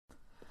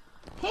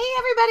Hey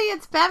everybody,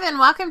 it's Bevan.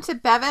 Welcome to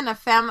Bevan, a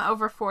femme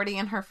over 40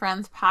 and her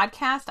friends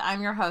podcast.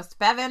 I'm your host,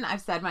 Bevan.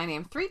 I've said my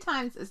name 3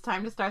 times. It's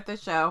time to start the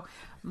show.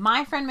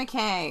 My friend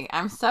McKay.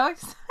 I'm so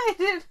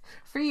excited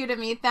for you to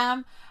meet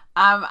them.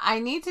 I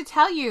need to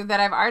tell you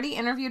that I've already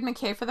interviewed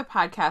McKay for the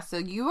podcast, so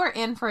you are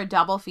in for a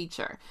double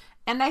feature.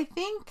 And I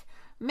think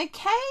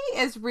McKay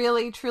is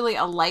really, truly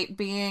a light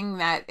being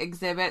that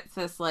exhibits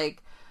this,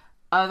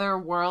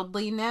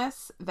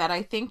 otherworldliness that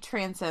I think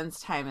transcends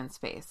time and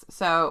space.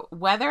 So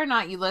whether or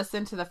not you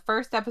listen to the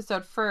first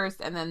episode first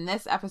and then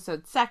this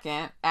episode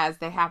second, as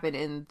they happen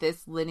in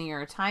this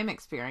linear time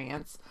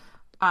experience,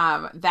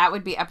 that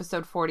would be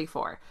episode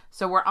 44.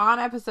 So we're on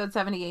episode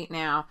 78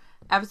 now.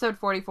 Episode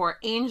 44,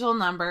 Angel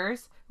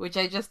Numbers, which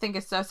I just think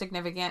is so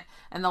significant.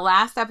 And the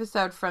last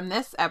episode from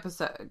this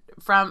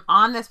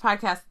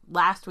podcast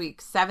last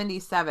week,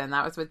 77,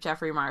 that was with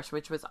Jeffrey Marsh,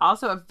 which was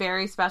also a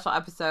very special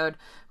episode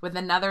with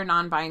another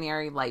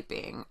non-binary light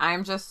being.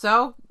 I'm just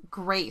so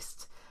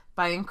graced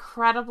by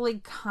incredibly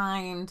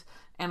kind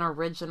and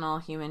original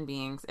human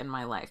beings in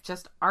my life,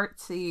 just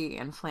artsy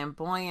and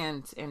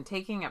flamboyant and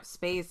taking up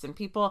space. And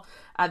people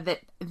that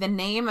the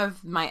name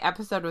of my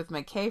episode with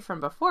McKay from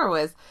before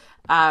was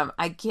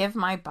I give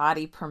my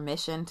body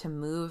permission to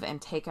move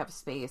and take up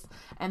space.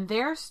 And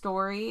their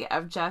story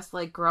of just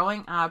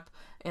growing up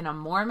in a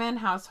Mormon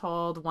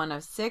household, one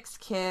of 6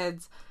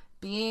 kids,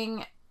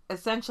 being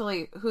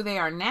essentially who they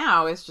are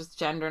now is just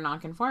gender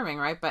nonconforming,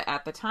 right? But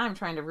at the time,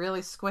 trying to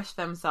really squish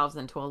themselves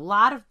into a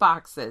lot of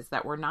boxes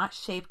that were not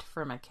shaped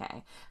for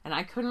McKay. And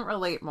I couldn't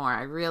relate more.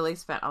 I really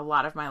spent a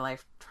lot of my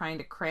life trying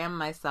to cram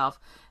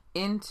myself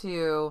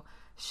into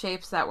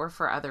shapes that were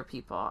for other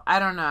people. I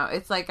don't know.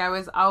 It's like I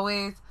was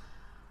always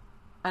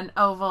an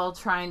oval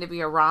trying to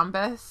be a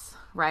rhombus,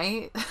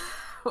 right?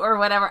 Or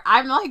whatever.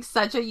 I'm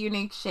such a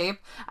unique shape.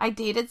 I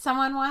dated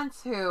someone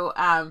once who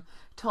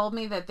told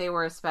me that they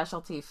were a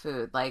specialty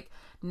food.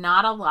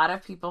 Not a lot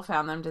of people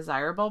found them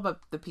desirable, but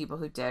the people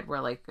who did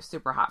were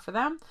super hot for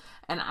them.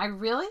 And I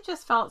really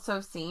just felt so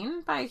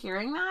seen by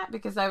hearing that,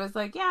 because I was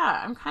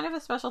yeah, I'm kind of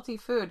a specialty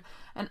food.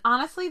 And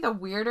honestly, the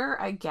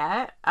weirder I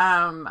get,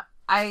 I'm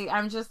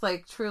just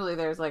truly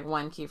there's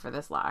one key for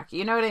this lock.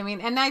 You know what I mean?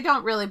 And I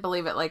don't really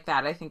believe it like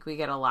that. I think we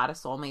get a lot of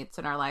soulmates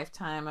in our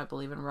lifetime. I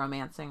believe in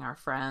romancing our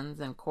friends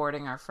and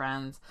courting our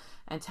friends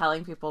and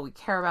telling people we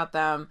care about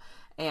them.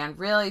 And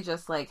really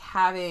just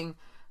having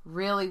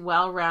really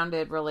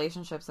well-rounded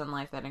relationships in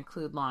life that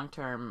include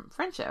long-term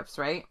friendships,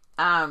 right?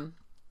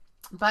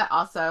 But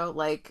also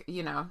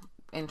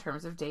in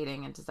terms of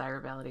dating and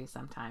desirability,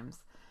 sometimes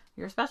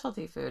you're a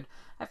specialty food.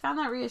 I found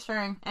that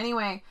reassuring.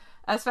 Anyway,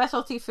 a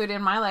specialty food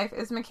in my life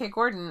is McKay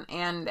Gordon,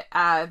 and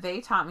they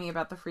taught me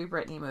about the Free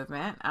Britney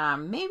movement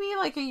maybe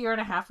a year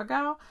and a half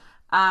ago.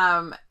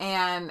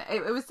 And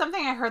it was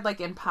something I heard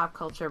in pop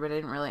culture, but I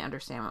didn't really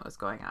understand what was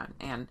going on.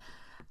 And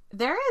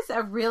there is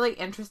a really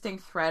interesting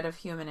thread of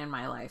human in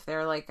my life.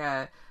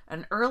 They're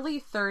an early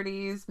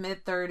 30s,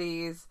 mid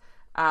 30s,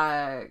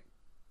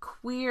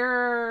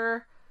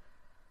 queer,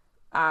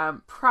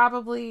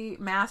 probably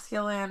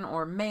masculine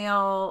or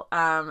male,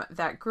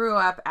 that grew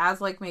up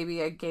as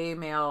maybe a gay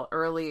male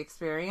early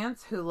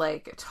experience, who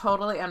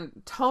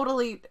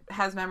totally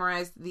has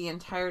memorized the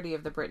entirety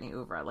of the Britney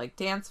oeuvre,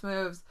 dance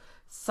moves,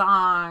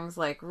 songs,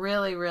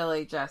 really,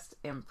 really just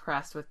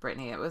impressed with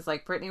Britney. It was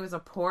Britney was a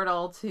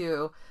portal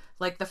to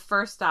the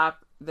first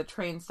stop, the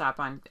train stop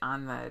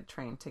on the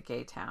train to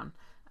Gay Town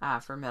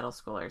for middle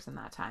schoolers in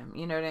that time.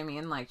 You know what I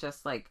mean?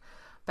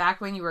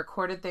 Back when you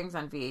recorded things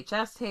on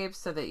VHS tapes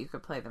so that you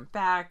could play them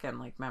back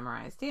and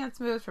memorize dance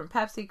moves from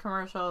Pepsi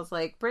commercials.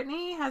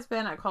 Britney has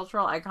been a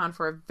cultural icon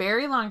for a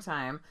very long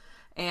time.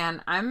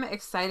 And I'm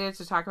excited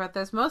to talk about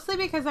this, mostly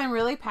because I'm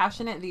really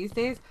passionate these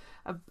days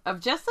of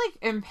just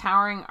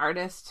empowering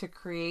artists to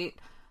create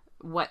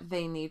what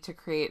they need to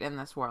create in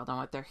this world and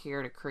what they're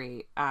here to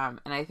create.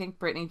 And I think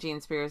Britney Jean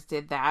Spears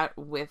did that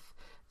with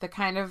the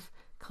kind of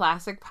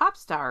classic pop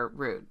star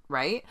route,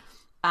 right?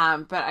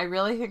 But I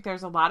really think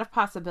there's a lot of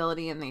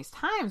possibility in these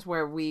times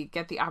where we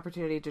get the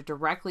opportunity to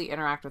directly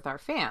interact with our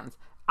fans.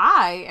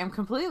 I am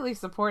completely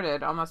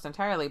supported almost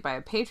entirely by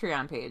a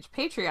Patreon page.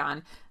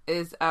 Patreon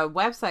is a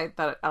website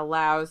that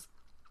allows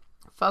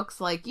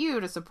folks like you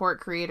to support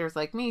creators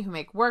like me who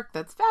make work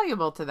that's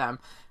valuable to them.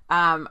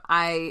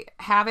 I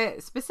have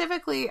it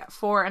specifically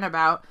for and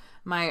about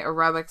my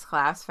aerobics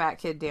class, Fat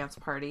Kid Dance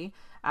Party,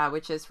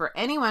 which is for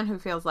anyone who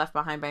feels left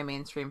behind by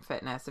mainstream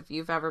fitness. If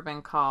you've ever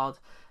been called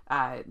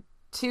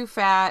too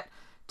fat,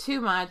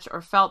 too much,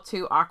 or felt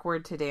too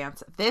awkward to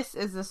dance, this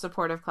is the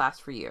supportive class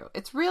for you.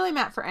 It's really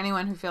meant for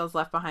anyone who feels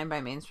left behind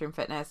by mainstream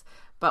fitness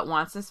but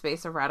wants a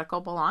space of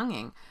radical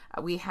belonging.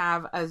 We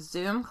have a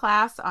Zoom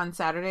class on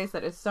Saturdays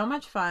that is so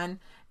much fun,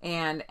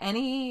 and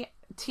any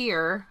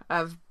tier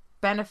of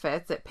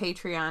benefits at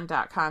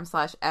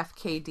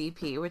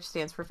patreon.com/FKDP, which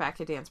stands for Fat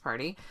Kid Dance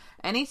Party.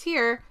 Any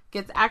tier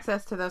gets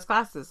access to those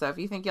classes. So if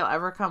you think you'll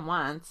ever come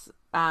once,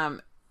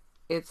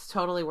 it's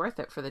totally worth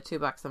it for the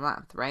 $2 a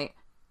month, right?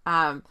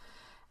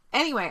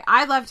 Anyway,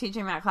 I love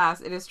teaching that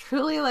class. It is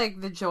truly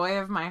the joy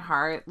of my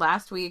heart.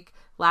 Last week,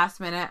 last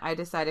minute, I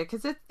decided,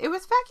 because it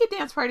was Fat Kid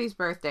Dance Party's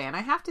birthday, and I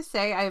have to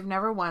say, I have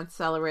never once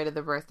celebrated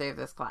the birthday of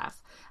this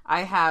class.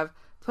 I have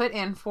put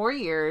in 4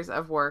 years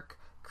of work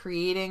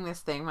creating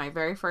this thing. My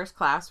very first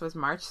class was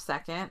March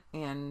 2nd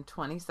in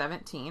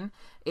 2017.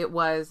 It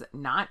was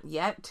not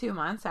yet 2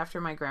 months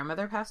after my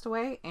grandmother passed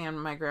away, and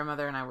my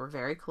grandmother and I were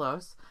very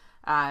close.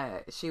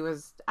 She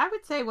was, I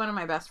would say, one of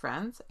my best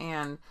friends,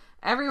 and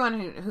everyone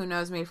who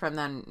knows me from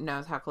then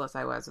knows how close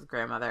I was with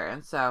grandmother.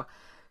 And so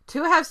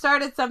to have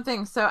started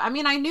something, so I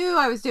mean, I knew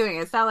I was doing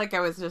it. It's not like I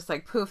was just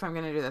like, poof, I'm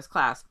going to do this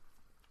class.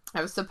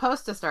 I was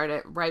supposed to start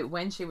it right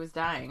when she was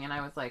dying, and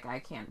I was like, I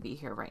can't be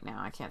here right now.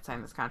 I can't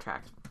sign this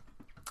contract.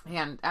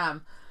 And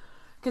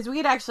because we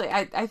had actually,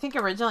 I think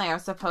originally I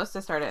was supposed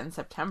to start it in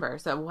September.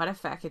 So what if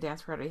Fat Kid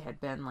Dance Party had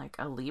been like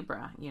a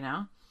Libra, you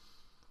know?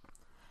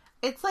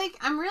 It's like,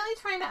 I'm really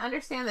trying to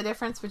understand the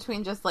difference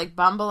between just like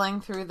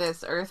bumbling through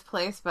this earth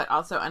place, but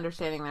also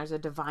understanding there's a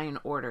divine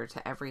order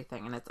to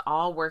everything. And it's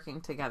all working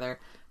together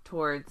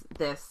towards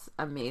this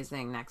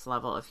amazing next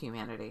level of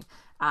humanity.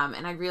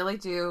 And I really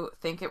do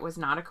think it was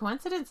not a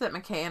coincidence that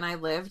McKay and I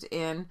lived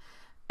in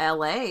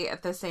LA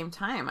at the same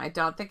time. I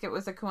don't think it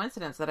was a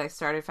coincidence that I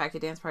started Fat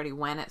Kid Dance Party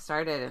when it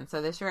started. And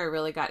so this year I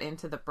really got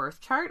into the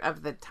birth chart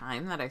of the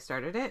time that I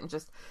started it, and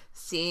just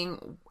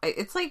seeing,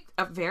 it's like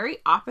a very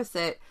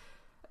opposite.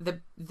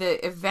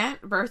 The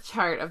event birth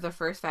chart of the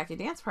first Fat Kid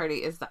Dance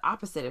Party is the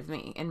opposite of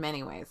me in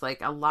many ways.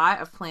 Like a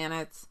lot of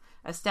planets,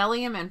 a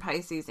stellium in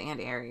Pisces and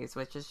Aries,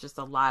 which is just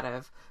a lot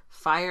of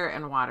fire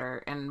and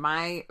water. And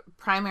my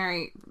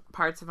primary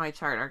parts of my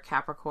chart are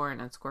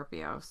Capricorn and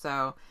Scorpio.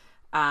 So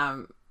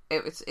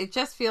it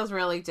just feels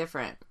really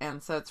different.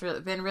 And so it's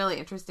been really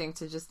interesting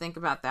to just think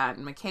about that.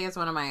 And McKay is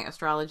one of my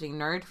astrology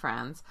nerd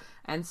friends.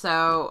 And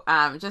so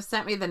just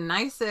sent me the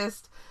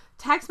nicest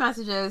text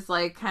messages,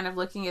 like kind of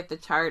looking at the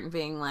chart and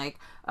being like,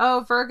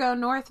 oh, Virgo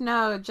North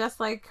Node, just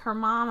like her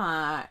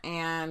mama.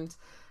 And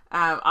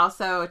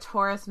also a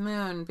Taurus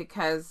moon,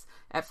 because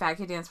at Fat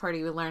Kid Dance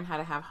Party, we learn how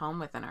to have home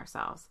within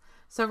ourselves.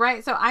 So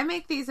I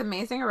make these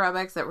amazing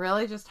aerobics that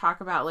really just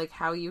talk about like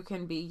how you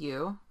can be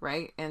you,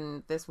 right,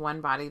 in this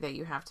one body that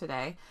you have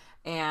today.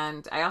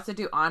 And I also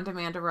do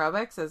on-demand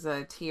aerobics as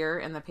a tier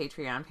in the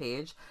Patreon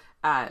page.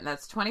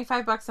 That's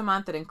 $25 a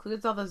month. It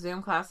includes all the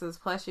Zoom classes,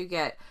 plus you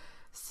get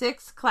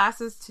 6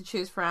 classes to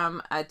choose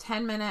from, a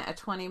 10-minute, a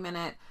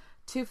 20-minute,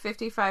 2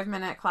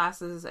 55-minute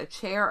classes, a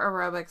chair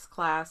aerobics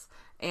class,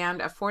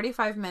 and a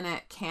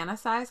 45-minute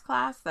canna-size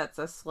class that's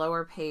a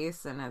slower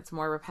pace and it's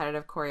more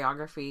repetitive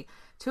choreography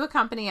to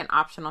accompany an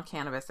optional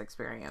cannabis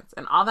experience.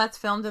 And all that's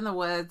filmed in the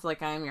woods,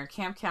 like I am your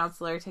camp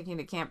counselor taking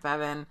to Camp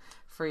Bevan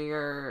for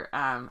your,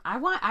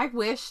 I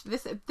wish,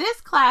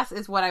 this class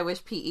is what I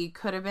wish PE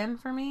could have been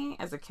for me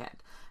as a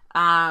kid.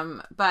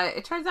 But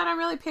it turns out I'm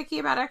really picky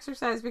about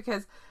exercise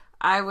because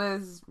I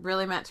was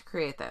really meant to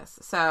create this.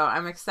 So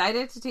I'm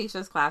excited to teach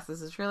this class.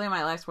 This is really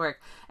my life's work.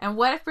 And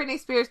what if Britney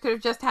Spears could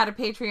have just had a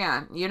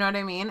Patreon? You know what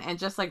I mean? And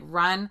just like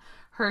run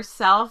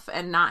herself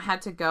and not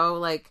had to go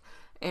like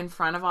in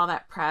front of all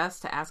that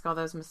press to ask all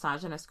those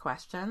misogynist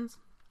questions.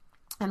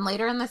 And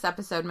later in this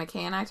episode,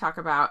 McKay and I talk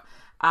about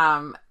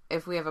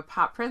if we have a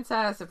pop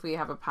princess, if we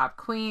have a pop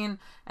queen,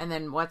 and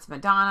then what's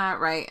Madonna,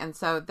 right? And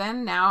so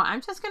then now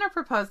I'm just going to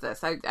propose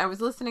this. I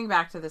was listening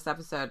back to this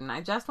episode, and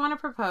I just want to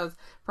propose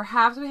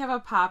perhaps we have a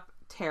pop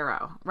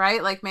tarot,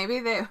 right? Like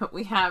maybe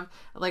we have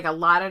like a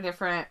lot of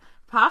different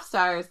pop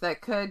stars that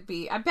could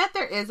be, I bet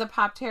there is a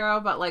pop tarot,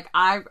 but like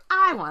I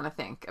want to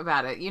think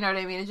about it. You know what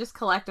I mean? And just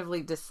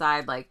collectively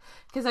decide, like,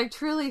 because I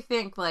truly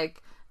think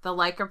like the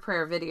Like a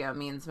Prayer video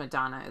means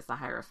Madonna is the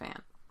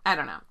Hierophant. I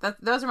don't know.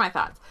 Those are my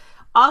thoughts.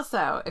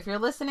 Also, if you're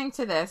listening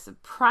to this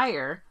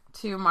prior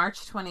to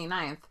March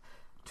 29th,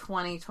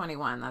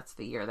 2021, that's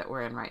the year that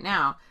we're in right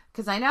now,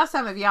 because I know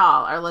some of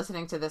y'all are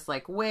listening to this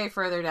like way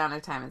further down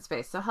in time and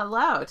space. So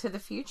hello to the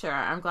future.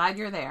 I'm glad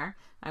you're there.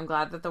 I'm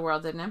glad that the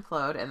world didn't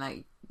implode and that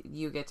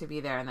you get to be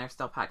there and there's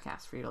still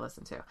podcasts for you to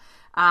listen to.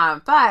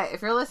 But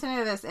if you're listening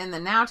to this in the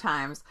now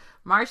times,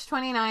 March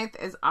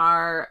 29th is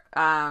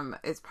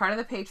is part of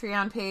the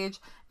Patreon page.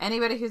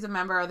 Anybody who's a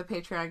member of the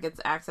Patreon gets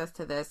access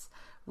to this.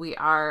 We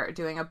are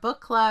doing a book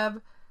club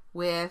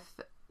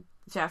with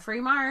Jeffrey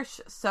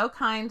Marsh. So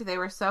kind. They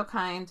were so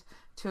kind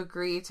to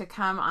agree to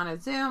come on a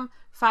Zoom,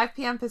 5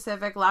 p.m.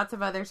 Pacific, lots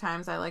of other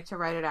times. I like to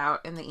write it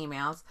out in the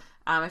emails.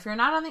 If you're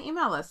not on the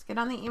email list, get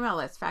on the email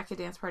list,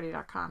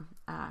 fatkiddanceparty.com.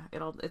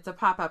 It's a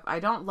pop-up. I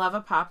don't love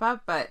a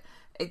pop-up, but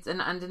it's an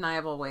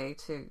undeniable way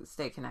to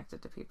stay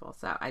connected to people.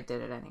 So I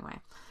did it anyway.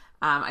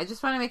 I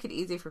just want to make it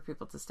easy for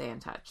people to stay in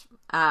touch.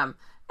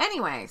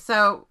 Anyway,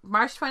 so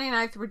March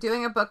 29th, we're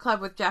doing a book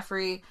club with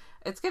Jeffrey.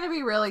 It's going to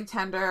be really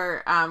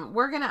tender.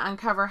 We're going to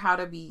uncover How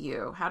to Be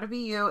You. How to Be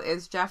You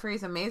is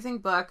Jeffrey's amazing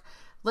book.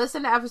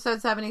 Listen to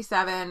episode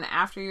 77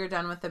 after you're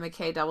done with the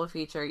McKay double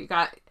feature.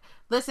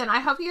 Listen, I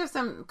hope you have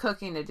some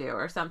cooking to do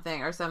or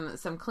something, or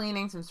some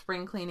cleaning, some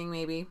spring cleaning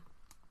maybe.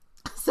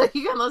 So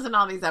you can listen to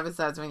all these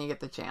episodes when you get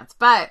the chance.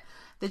 But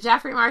the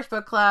Jeffrey Marsh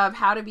Book Club,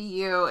 How to Be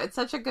You, it's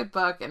such a good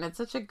book and it's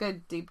such a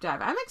good deep dive.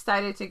 I'm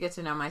excited to get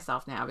to know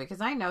myself now because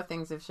I know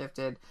things have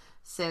shifted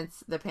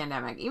since the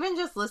pandemic. Even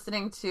just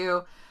listening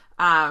to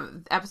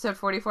episode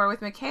 44 with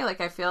McKay,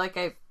 like I feel like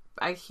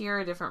I hear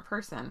a different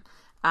person,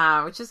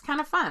 which is kind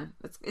of fun.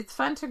 It's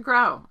fun to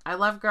grow. I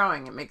love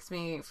growing. It makes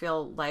me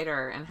feel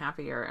lighter and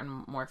happier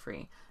and more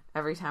free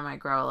every time I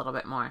grow a little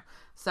bit more.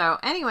 So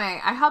anyway,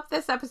 I hope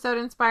this episode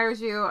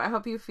inspires you. I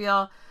hope you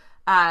feel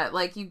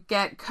like you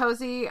get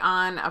cozy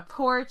on a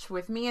porch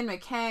with me and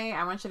McKay.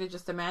 I want you to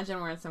just imagine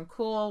we're in some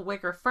cool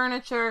wicker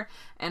furniture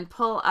and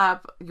pull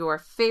up your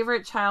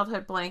favorite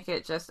childhood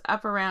blanket just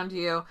up around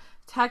you,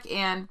 tuck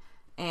in,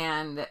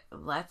 and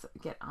let's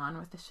get on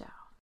with the show.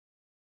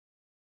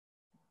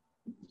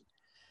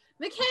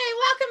 McKay,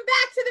 welcome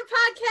back to the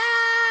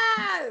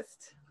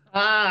podcast.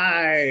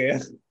 Hi.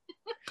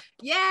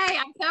 Yay,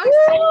 I'm so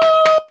excited.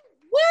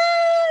 Woo!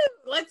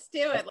 Let's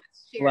do it.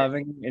 Let's cheer.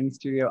 Loving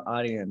in-studio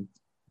audience.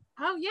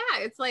 Oh yeah,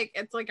 it's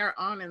like our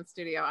own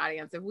in-studio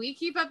audience. If we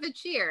keep up the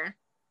cheer,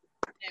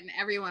 then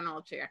everyone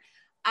will cheer.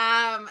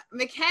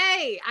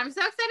 McKay, I'm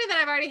so excited that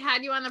I've already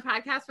had you on the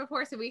podcast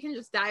before, so we can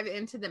just dive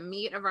into the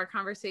meat of our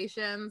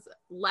conversations.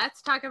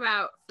 Let's talk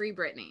about Free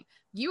Britney.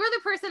 You are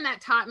the person that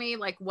taught me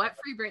like what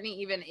Free Britney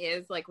even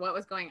is, like what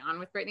was going on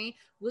with Britney.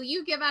 Will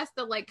you give us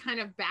the like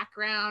kind of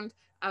background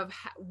of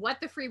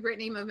what the Free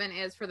Britney movement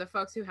is for the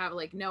folks who have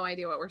like no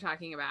idea what we're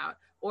talking about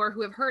or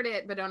who have heard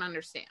it but don't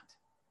understand?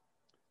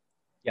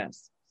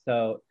 Yes.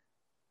 So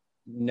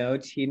no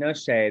tea, no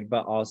shade,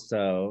 but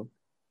also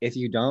if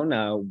you don't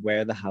know,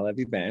 where the hell have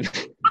you been?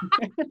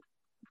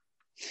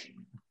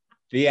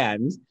 The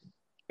end.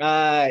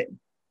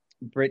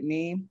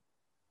 Britney,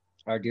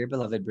 our dear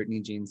beloved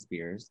Britney Jean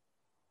Spears,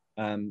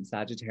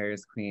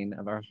 Sagittarius queen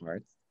of our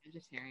hearts.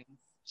 Sagittarius.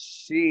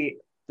 She,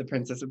 the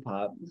princess of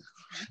pop.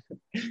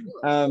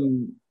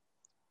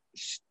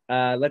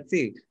 Let's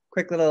see.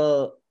 Quick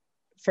little,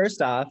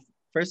 first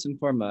and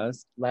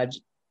foremost,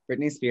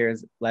 Britney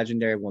Spears,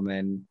 legendary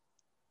woman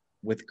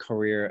with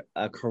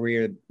a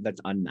career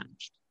that's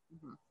unmatched,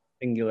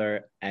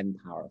 singular and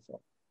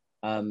powerful.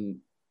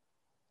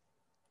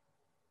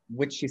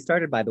 Which she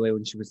started, by the way,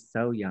 when she was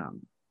so young.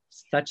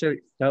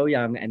 So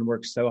young and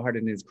worked so hard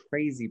and is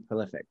crazy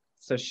prolific.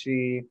 So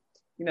she,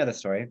 you know the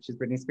story, she's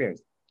Britney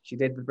Spears. She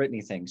did the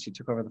Britney thing. She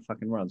took over the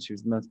fucking world. She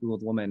was the most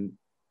Googled woman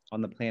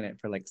on the planet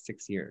for like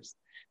 6 years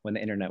when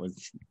the internet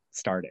was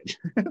started.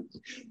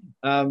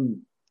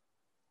 And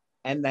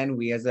then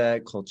we as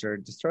a culture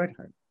destroyed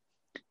her,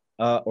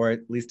 or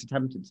at least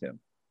attempted to.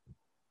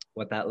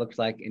 What that looked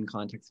like in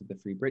context of the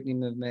Free Britney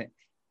movement,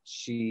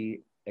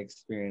 she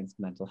experienced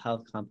mental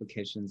health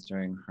complications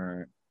during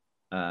her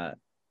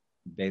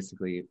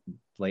basically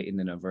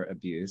blatant and overt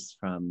abuse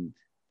from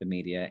the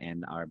media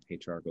and our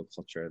patriarchal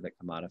culture that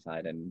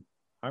commodified and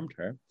harmed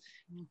her.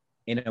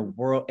 In a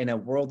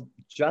world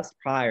just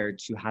prior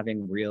to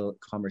having real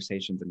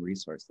conversations and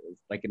resources,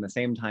 like in the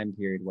same time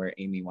period where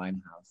Amy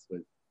Winehouse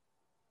was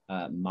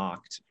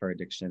mocked for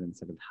addiction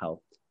instead of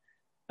helped.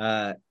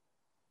 That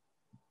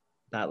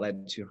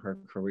led to her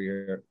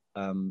career.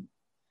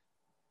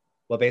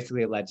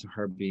 Basically it led to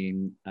her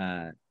being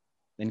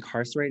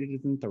incarcerated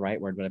isn't the right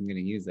word, but I'm going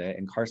to use it.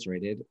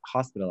 Incarcerated,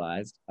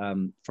 hospitalized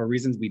for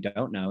reasons we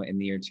don't know in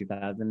the year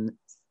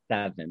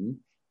 2007.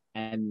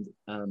 And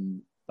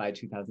by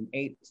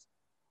 2008,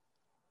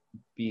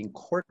 being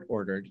court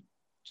ordered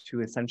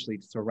to essentially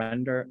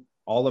surrender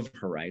all of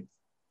her rights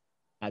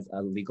as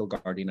a legal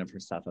guardian of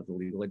herself, as a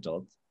legal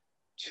adult,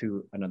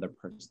 to another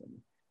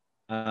person.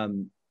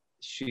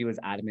 She was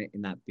adamant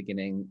in that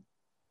beginning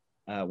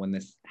when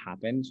this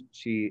happened.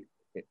 She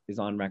is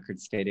on record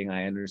stating,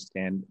 I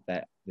understand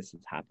that this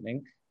is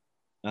happening,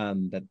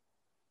 that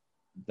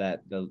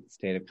the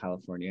state of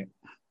California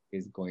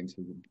is going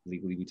to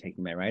legally be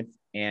taking my rights,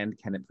 and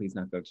can it please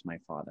not go to my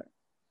father?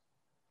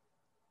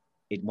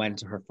 It went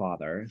to her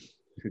father,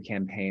 who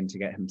campaigned to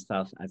get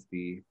himself as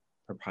the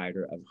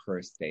proprietor of her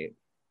estate,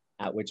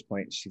 at which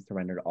point she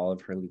surrendered all of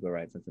her legal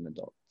rights as an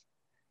adult.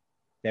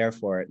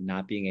 Therefore,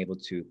 not being able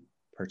to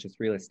purchase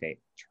real estate,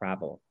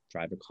 travel,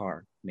 drive a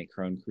car, make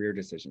her own career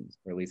decisions,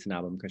 release an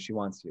album because she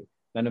wants to.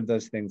 None of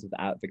those things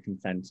without the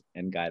consent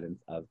and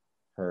guidance of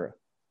her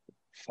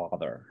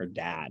father, her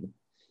dad.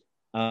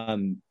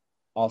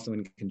 Also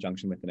in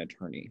conjunction with an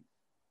attorney,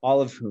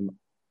 all of whom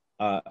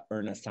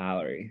earn a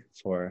salary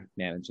for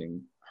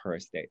managing her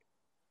estate.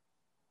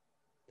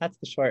 That's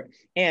the short.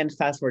 And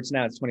fast forward to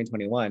now, it's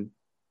 2021.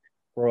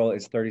 Girl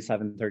is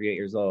 37, 38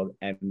 years old,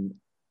 and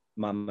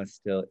mama's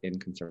still in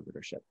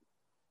conservatorship.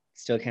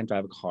 Still can't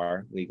drive a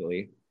car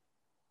legally.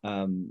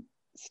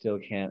 Still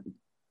can't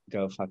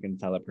go fucking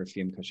sell a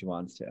perfume because she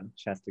wants to.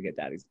 She has to get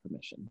daddy's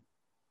permission.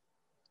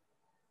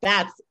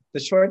 That's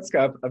the short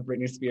scope of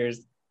Britney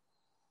Spears'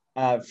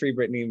 Free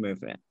Britney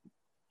movement.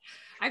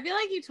 I feel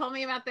like you told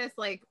me about this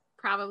like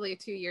probably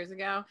 2 years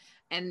ago.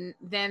 And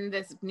then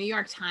this New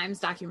York Times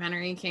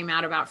documentary came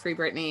out about Free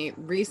Britney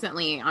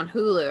recently on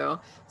Hulu.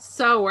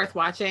 So worth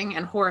watching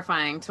and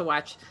horrifying to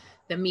watch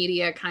the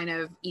media kind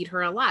of eat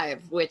her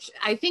alive, which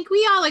I think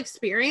we all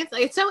experience.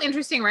 It's so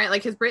interesting, right?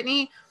 Like, because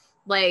Britney,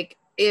 like,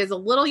 is a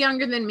little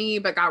younger than me,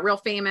 but got real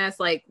famous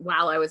like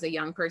while I was a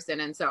young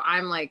person. And so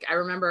I'm like, I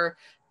remember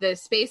the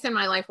space in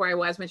my life where I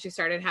was when she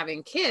started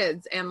having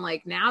kids. And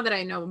like, now that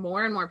I know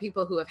more and more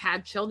people who have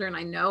had children,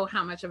 I know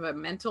how much of a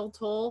mental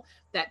toll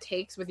that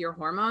takes with your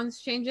hormones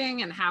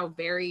changing, and how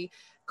very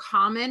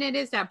common it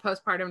is to have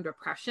postpartum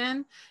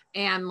depression,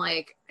 and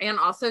like, and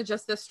also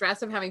just the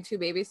stress of having two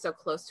babies so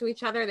close to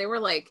each other. They were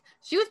like,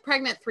 she was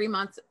pregnant 3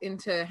 months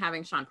into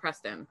having Sean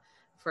Preston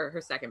for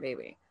her second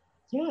baby.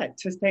 Yeah,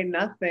 to say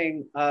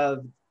nothing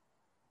of,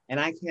 and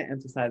I can't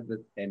emphasize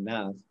this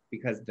enough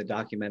because the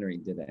documentary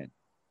didn't.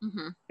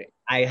 Mm-hmm.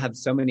 I have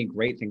so many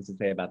great things to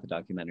say about the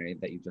documentary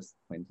that you just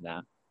pointed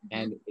out. Mm-hmm.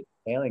 And it's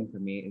failing for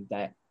me is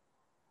that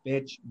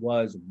bitch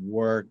was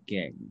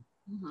working.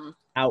 Mm-hmm.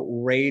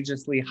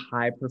 Outrageously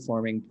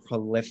high-performing,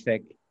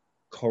 prolific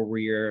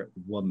career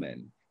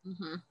woman.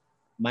 Mm-hmm.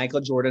 Michael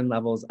Jordan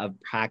levels of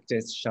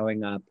practice,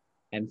 showing up,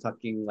 and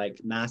fucking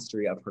like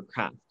mastery of her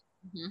craft.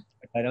 Mm-hmm.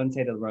 I don't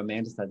say to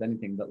romanticize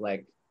anything, but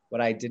like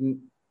what I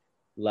didn't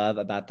love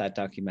about that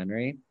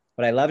documentary,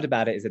 what I loved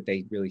about it is that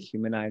they really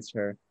humanized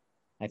her.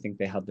 I think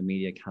they held the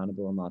media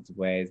accountable in lots of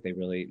ways. They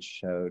really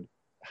showed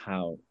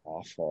how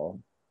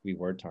awful we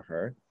were to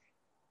her.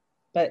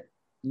 But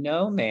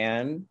no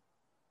man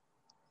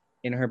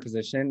in her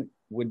position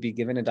would be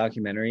given a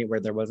documentary where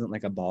there wasn't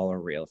like a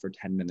baller reel for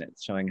 10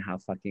 minutes showing how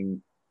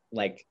fucking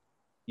like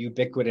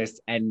ubiquitous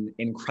and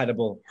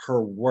incredible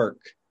her work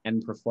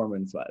and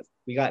performance was.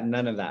 We got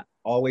none of that.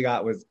 All we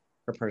got was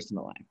her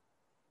personal life.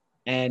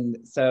 And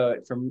so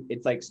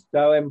it's like,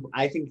 so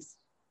I think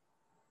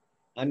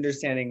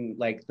understanding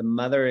like the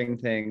mothering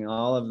thing,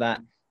 all of that,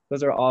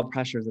 those are all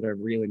pressures that are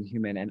real and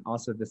human. And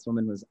also this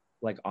woman was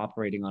like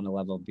operating on a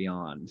level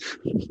beyond.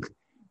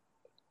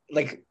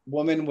 Like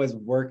woman was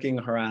working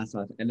her ass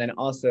off. And then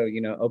also, you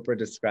know, Oprah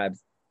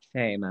describes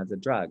fame as a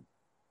drug.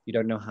 You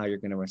don't know how you're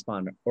going to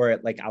respond. Or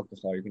like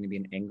alcohol, you're going to be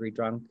an angry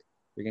drunk.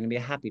 You're going to be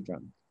a happy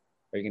drunk.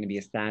 Are you going to be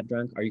a sad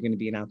drunk? Are you going to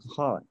be an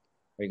alcoholic?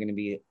 Are you going to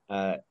be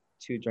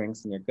 2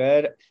 drinks and you're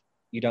good?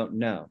 You don't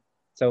know.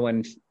 So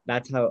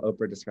that's how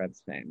Oprah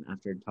describes fame,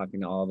 after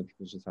talking to all the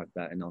people she talked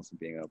about and also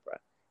being Oprah.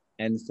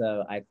 And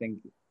so I think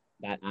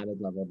that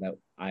added level that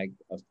I,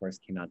 of course,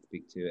 cannot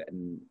speak to,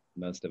 and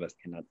most of us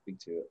cannot speak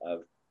to, of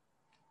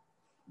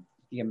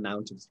the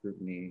amount of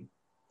scrutiny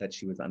that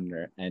she was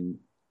under and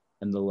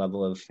the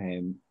level of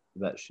fame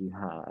that she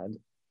had,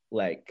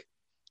 like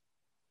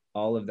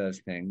all of those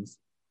things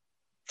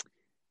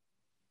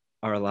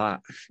are a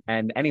lot.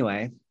 And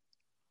anyway,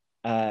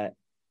 I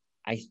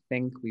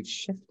think we've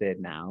shifted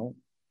now,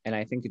 and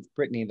I think it's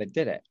Britney that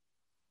did it.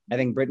 I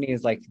think Britney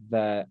is like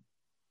the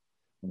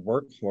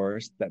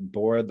workhorse that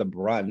bore the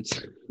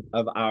brunt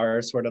of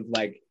our sort of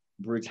like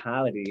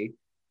brutality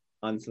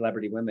on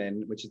celebrity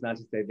women, which is not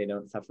to say they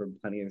don't suffer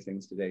plenty of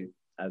things today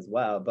as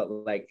well, but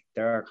like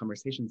there are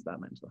conversations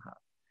about mental health.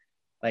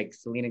 Like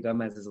Selena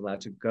Gomez is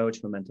allowed to go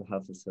to a mental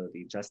health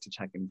facility just to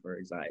check in for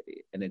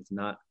anxiety, and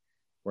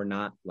we're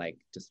not like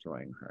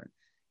destroying her.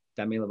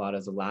 Demi Lovato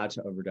is allowed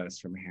to overdose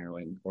from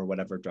heroin or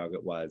whatever drug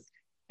it was,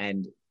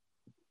 and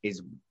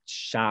is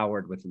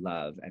showered with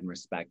love and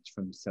respect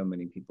from so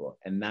many people.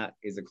 And that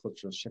is a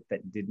cultural shift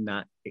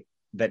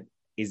that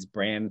is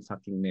brand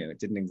fucking new. It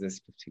didn't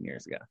exist 15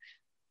 years ago.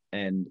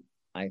 And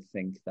I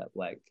think that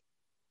like,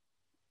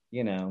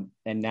 you know,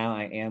 and now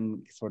I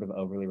am sort of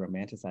overly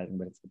romanticizing,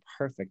 but it's the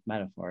perfect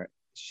metaphor.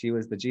 She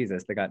was the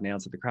Jesus that got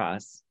nailed to the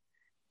cross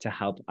to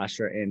help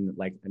usher in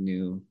like a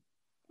new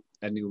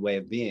way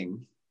of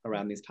being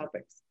around these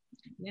topics.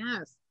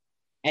 Yes.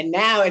 And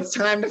now it's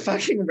time to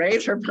fucking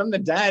raise her from the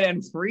dead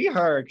and free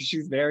her, because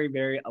she's very,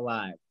 very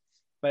alive.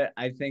 But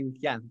I think,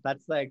 yeah,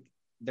 that's like,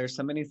 there's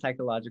so many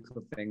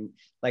psychological things.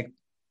 Like,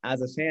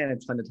 as a fan,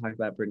 it's fun to talk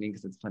about Britney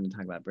because it's fun to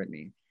talk about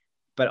Britney.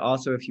 But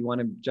also, if you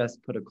want to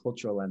just put a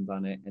cultural lens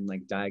on it and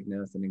like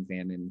diagnose and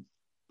examine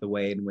the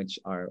way in which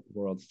our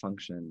world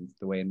functions,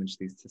 the way in which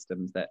these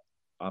systems that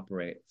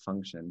operate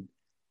function,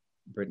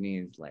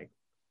 Britney is like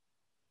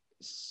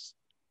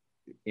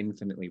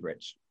infinitely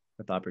rich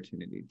with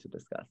opportunity to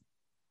discuss.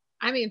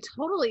 I mean,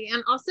 totally.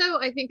 And also,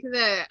 I think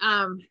that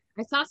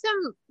I saw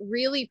some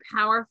really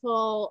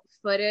powerful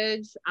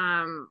footage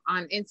on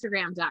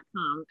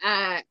Instagram.com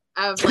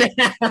of like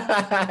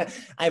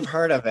I've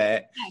heard of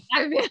it.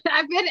 I've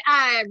been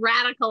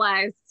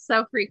radicalized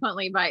so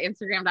frequently by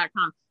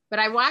Instagram.com. But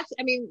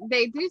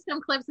they do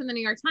some clips in the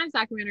New York Times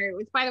documentary,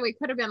 which by the way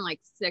could have been like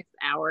 6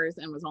 hours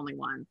and was only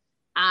one.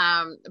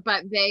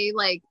 But they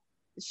like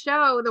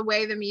show the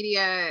way the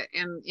media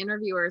and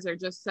interviewers are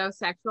just so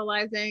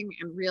sexualizing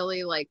and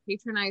really like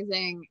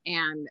patronizing,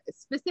 and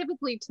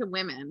specifically to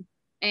women.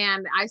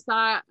 And I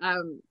saw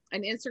an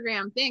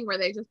Instagram thing where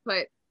they just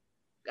put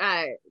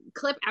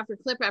clip after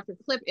clip after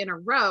clip in a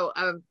row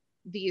of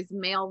these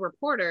male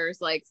reporters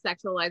like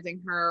sexualizing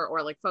her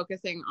or like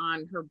focusing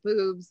on her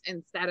boobs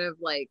instead of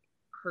like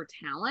her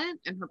talent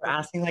and her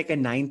asking like a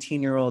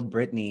 19-year-old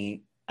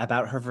Britney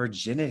about her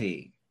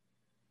virginity.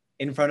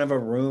 in front of a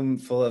room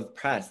full of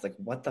press. Like,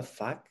 what the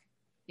fuck?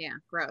 Yeah,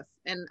 gross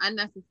and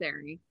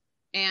unnecessary.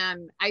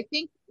 And I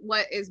think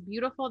what is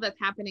beautiful that's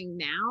happening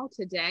now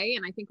today,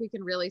 and I think we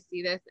can really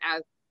see this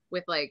as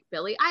with like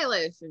Billie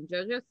Eilish and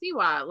JoJo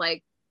Siwa,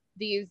 like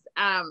these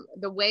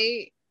the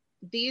way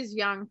these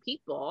young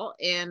people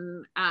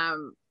in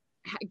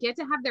get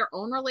to have their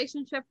own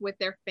relationship with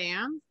their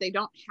fans. They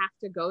don't have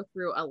to go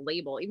through a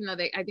label, even though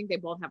I think they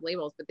both have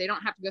labels, but they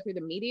don't have to go through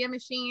the media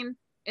machine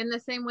in the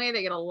same way.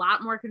 They get a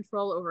lot more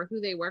control over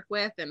who they work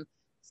with and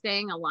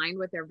staying aligned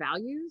with their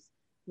values,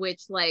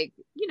 which, like,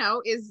 you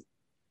know, is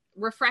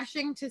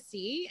refreshing to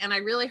see. And I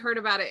really heard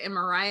about it in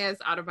Mariah's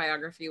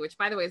autobiography, which,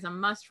 by the way, is a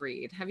must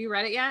read. Have you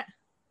read it yet?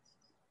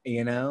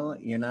 You know,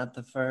 you're not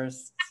the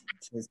first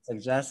to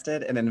suggest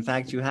it. And in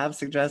fact, you have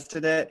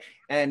suggested it.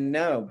 And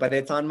no, but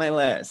it's on my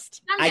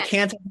list. I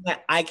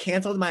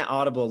canceled my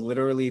Audible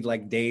literally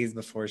like days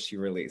before she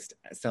released.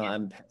 So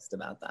I'm pissed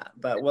about that.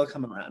 But we'll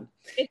come around.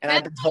 And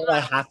I've been told I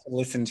have to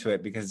listen to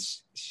it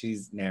because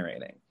she's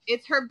narrating.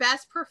 It's her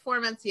best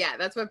performance yet.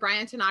 That's what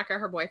Brian Tanaka,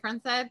 her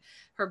boyfriend, said.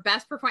 Her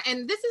best performance.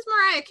 And this is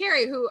Mariah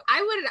Carey, who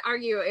I would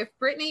argue, if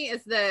Britney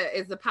is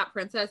the pop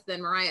princess,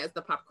 then Mariah is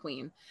the pop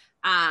queen.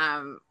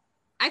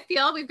 I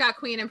feel we've got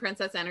queen and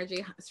princess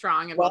energy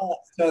strong. And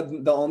well, so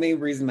the only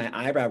reason my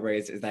eyebrow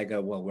raised is I go,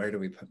 well, where do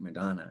we put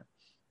Madonna?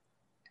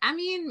 I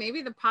mean,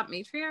 maybe the pop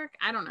matriarch.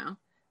 I don't know.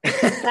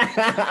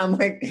 I'm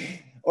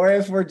like, or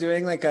if we're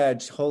doing like a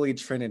holy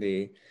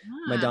trinity,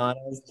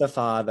 Madonna's the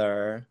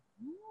father.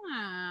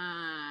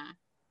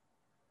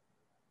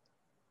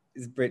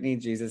 Is Britney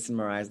Jesus and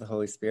Mariah's the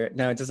Holy Spirit?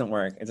 No, it doesn't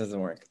work. It doesn't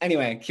work.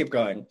 Anyway, keep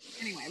going.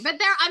 Anyway, but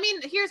there, I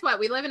mean, here's what,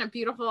 we live in a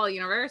beautiful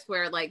universe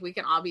where like we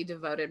can all be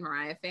devoted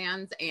Mariah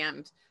fans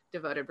and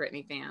devoted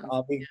Britney fans.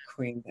 All be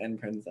queens and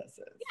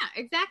princesses.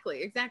 Yeah,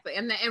 exactly.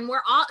 And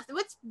we're all,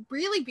 what's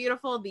really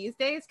beautiful these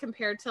days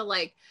compared to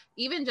like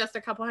even just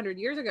a couple hundred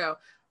years ago,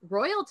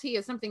 royalty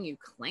is something you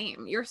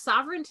claim. Your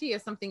sovereignty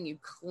is something you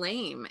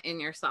claim in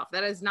yourself.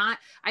 That is not,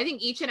 I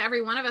think each and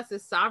every one of us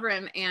is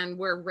sovereign, and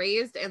we're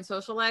raised and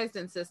socialized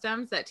in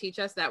systems that teach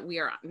us that we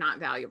are not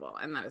valuable,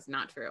 and that is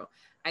not true.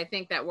 I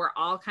think that we're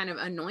all kind of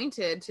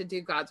anointed to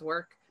do God's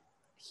work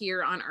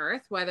here on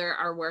earth, whether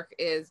our work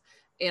is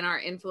in our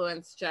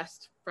influence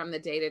just from the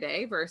day to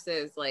day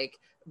versus like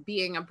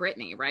being a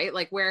Britney, right?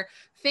 Like where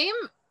fame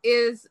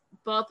is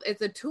both,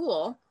 it's a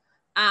tool,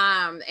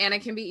 and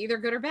it can be either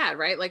good or bad,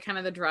 right? Like kind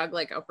of the drug,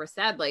 like Oprah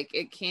said, like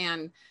it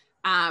can,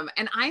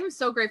 and I'm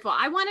so grateful.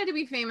 I wanted to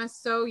be famous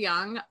so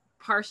young,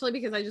 partially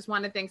because I just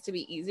wanted things to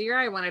be easier.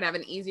 I wanted to have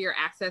an easier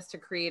access to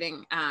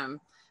creating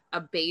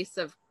a base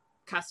of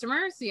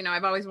customers. You know,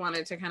 I've always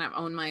wanted to kind of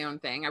own my own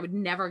thing. I would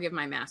never give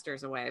my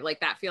masters away. Like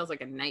that feels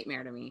like a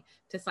nightmare to me,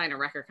 to sign a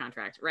record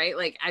contract, right?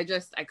 Like I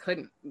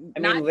couldn't.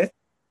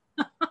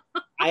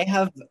 I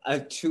have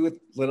two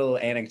little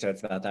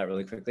anecdotes about that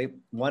really quickly.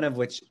 One of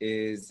which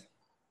is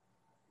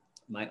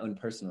my own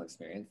personal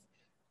experience.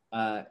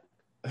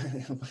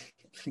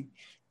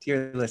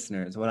 Dear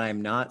listeners, what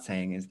I'm not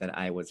saying is that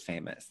I was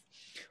famous.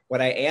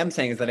 What I am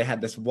saying is that I had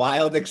this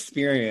wild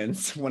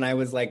experience when I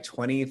was like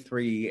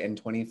 23 and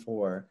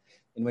 24,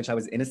 in which I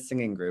was in a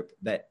singing group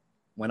that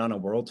went on a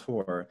world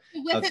tour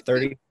of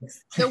 30.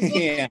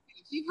 Yeah.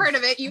 You've heard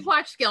of it. You've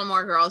watched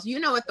Gilmore Girls. You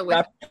know what the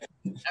whip.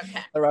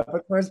 Okay. The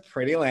repertoire is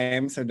pretty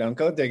lame, so don't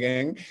go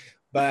digging.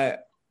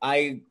 But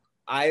I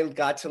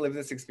got to live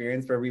this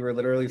experience where we were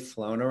literally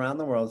flown around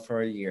the world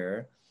for a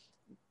year,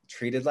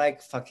 treated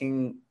like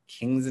fucking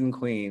kings and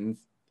queens.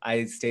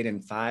 I stayed in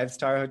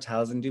 5-star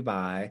hotels in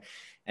Dubai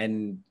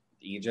and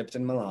Egypt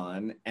and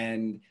Milan.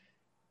 And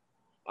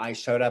I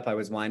showed up, I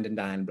was wined and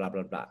dined, blah,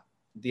 blah, blah.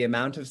 The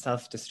amount of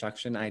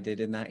self-destruction I did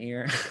in that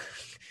year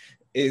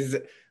is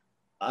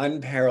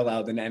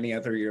unparalleled in any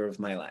other year of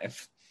my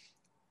life.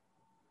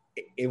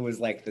 It was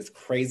like this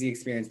crazy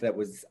experience that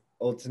was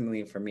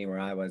ultimately, for me, where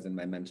I was in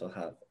my mental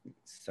health,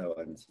 so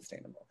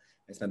unsustainable.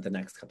 I spent the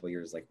next couple of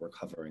years like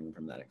recovering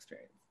from that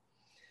experience.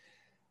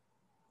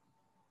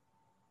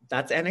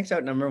 That's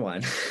anecdote number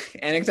one.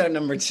 Anecdote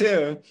number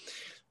two,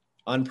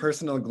 on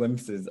personal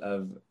glimpses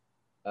of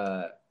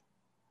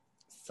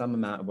some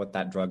amount of what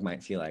that drug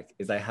might feel like,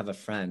 is I have a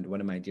friend,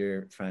 one of my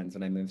dear friends.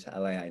 When I moved to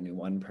LA, I knew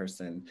one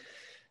person,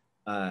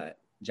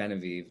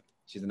 Genevieve.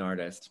 She's an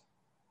artist,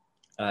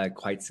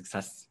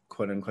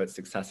 quote unquote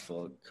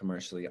successful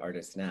commercially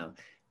artist now.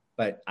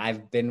 But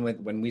I've been with,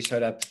 when we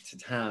showed up to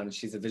town,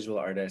 she's a visual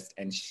artist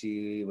and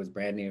she was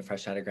brand new,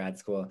 fresh out of grad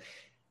school.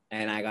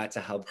 And I got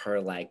to help her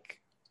like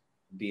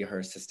be her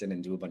assistant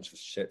and do a bunch of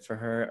shit for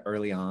her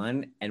early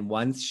on. And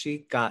once she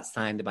got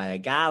signed by a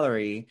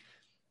gallery,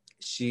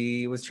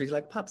 she was treated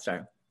like a pop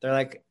star. They're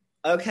like,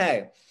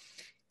 okay,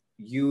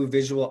 you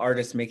visual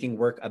artist making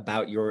work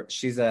about your,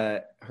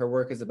 her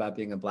work is about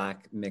being a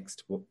black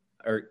mixed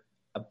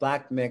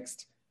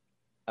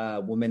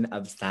woman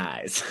of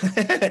size.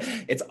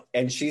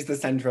 And she's the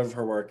center of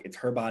her work. It's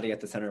her body at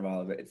the center of all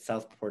of it. It's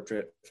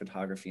self-portrait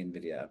photography and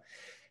video.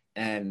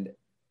 And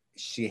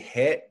she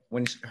hit,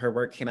 when her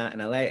work came out in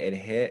LA, it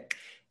hit.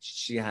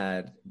 She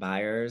had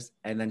buyers,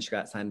 and then she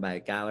got signed by a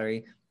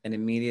gallery. And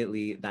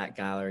immediately that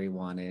gallery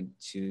wanted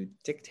to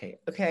dictate,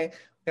 okay,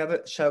 we have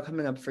a show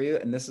coming up for you,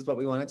 and this is what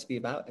we want it to be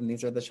about, and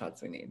these are the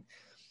shots we need.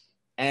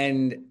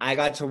 And I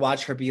got to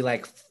watch her be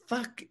like,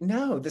 fuck,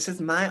 no, this is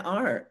my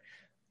art.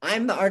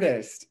 I'm the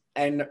artist.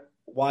 And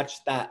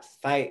watch that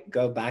fight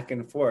go back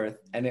and forth.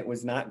 And it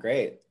was not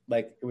great.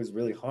 Like, it was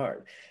really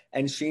hard.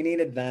 And she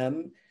needed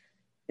them.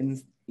 And,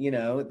 you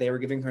know, they were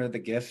giving her the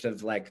gift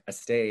of like a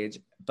stage,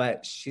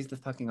 but she's the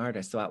fucking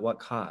artist. So at what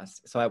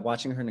cost? So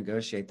watching her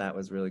negotiate that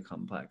was really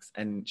complex.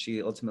 And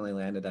she ultimately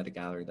landed at a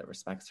gallery that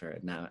respects her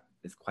and now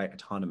is quite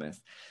autonomous.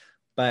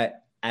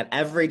 But at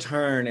every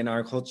turn in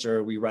our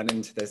culture, we run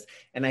into this.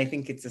 And I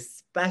think it's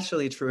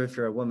especially true if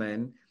you're a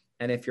woman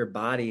and if your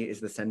body is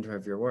the center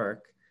of your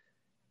work,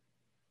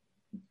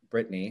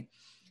 Brittany,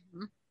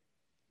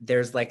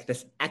 there's like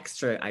this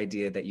extra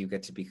idea that you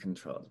get to be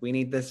controlled. We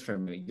need this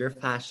from you. You're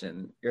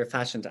fashion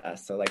to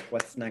us. So like,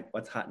 what's next?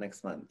 What's hot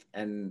next month?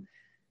 And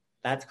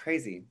that's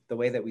crazy. The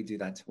way that we do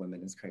that to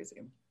women is crazy.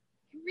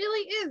 It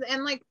really is.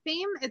 And like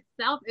fame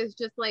itself is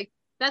just like,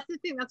 that's the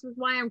thing. That's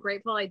why I'm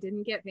grateful I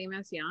didn't get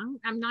famous young.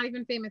 I'm not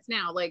even famous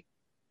now. Like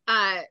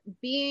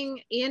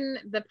being in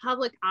the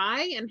public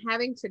eye and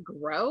having to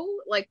grow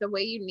like the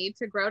way you need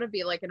to grow to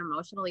be like an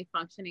emotionally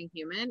functioning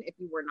human if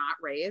you were not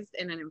raised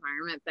in an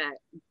environment that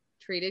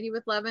treated you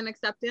with love and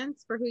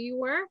acceptance for who you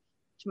were,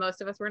 which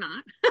most of us were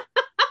not.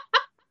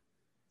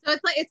 So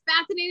it's like, it's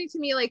fascinating to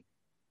me, like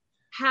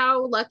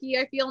how lucky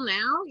I feel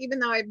now, even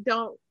though I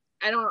don't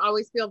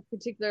always feel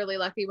particularly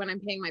lucky when I'm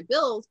paying my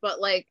bills, but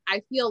like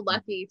I feel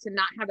lucky to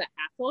not have that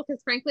hassle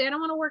because frankly, I don't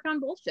want to work on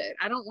bullshit.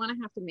 I don't want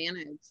to have to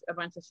manage a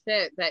bunch of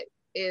shit that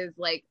is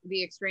like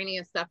the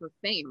extraneous stuff of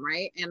fame,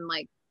 right? And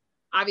like,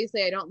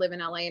 obviously I don't live in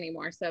LA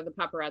anymore, so the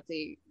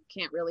paparazzi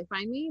can't really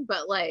find me,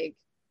 but like,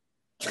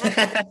 it's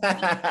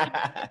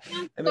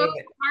so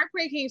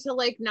heartbreaking to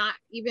like not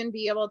even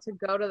be able to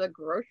go to the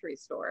grocery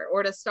store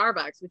or to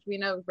Starbucks, which we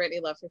know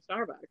Brittany loves her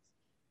Starbucks.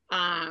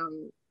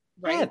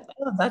 Right.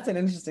 Yeah, that's an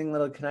interesting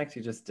little connect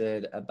you just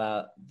did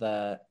about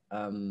the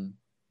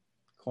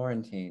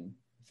quarantine.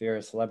 If you're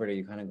a celebrity,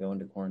 you kind of go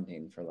into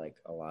quarantine for like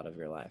a lot of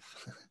your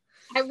life.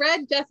 I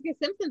read Jessica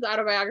Simpson's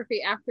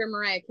autobiography after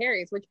Mariah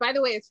Carey's, which by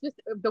the way, it's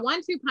just the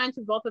 1-2 punch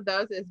of both of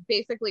those is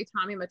basically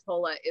Tommy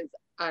Mottola is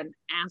an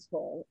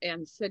asshole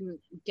and shouldn't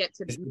get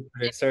to be the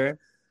producer.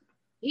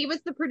 He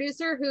was the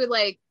producer who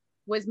like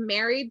was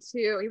married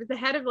to, he was the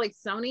head of like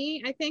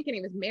Sony, I think, and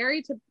he was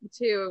married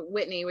to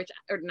Whitney, he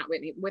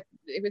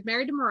was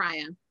married to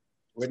Mariah.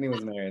 Whitney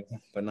was married,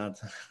 but not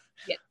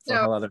yeah. So,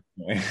 a whole other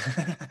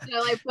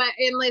like, but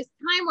in this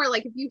time where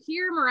like if you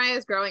hear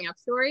Mariah's growing up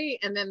story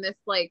and then this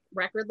like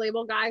record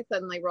label guy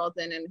suddenly rolls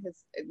in and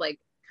his like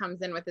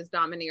comes in with his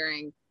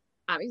domineering,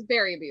 he's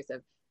very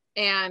abusive.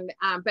 And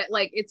but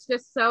like it's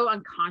just so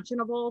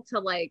unconscionable to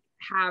like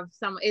have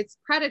some, it's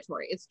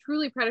predatory, it's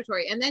truly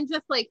predatory. And then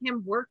just like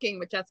him working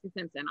with Jessica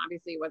Simpson,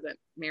 obviously he wasn't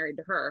married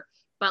to her,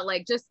 but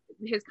like just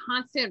his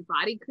constant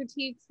body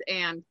critiques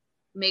and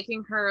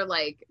making her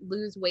like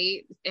lose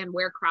weight and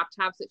wear crop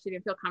tops that she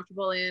didn't feel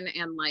comfortable in,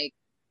 and like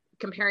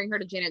comparing her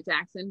to Janet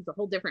Jackson, who's a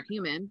whole different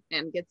human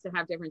and gets to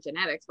have different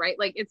genetics, right?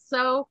 Like it's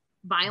so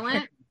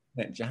violent.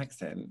 Janet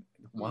Jackson,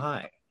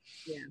 why?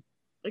 Yeah,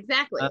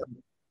 exactly.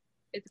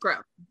 It's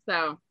gross.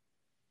 So,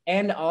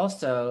 and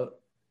also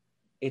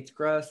it's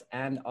gross,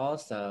 and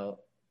also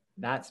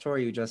that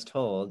story you just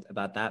told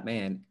about that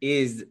man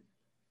is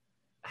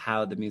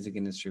how the music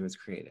industry was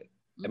created.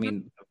 I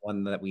mean, the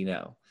one that we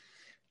know.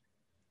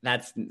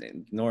 That's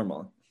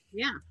normal.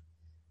 Yeah.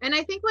 And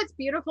I think what's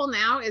beautiful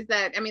now is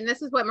that, I mean,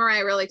 this is what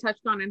Mariah really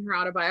touched on in her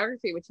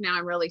autobiography, which now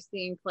I'm really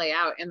seeing play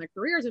out in the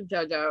careers of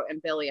JoJo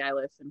and Billie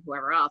Eilish and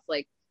whoever else.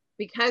 Like,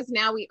 because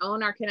now we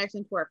own our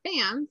connection to our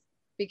fans,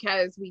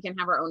 because we can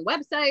have our own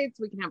websites,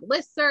 we can have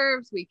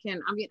listservs, we can,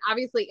 I mean,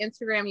 obviously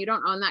Instagram, you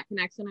don't own that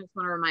connection. I just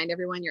want to remind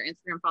everyone your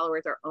Instagram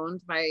followers are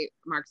owned by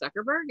Mark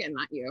Zuckerberg and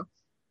not you.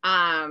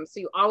 So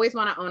you always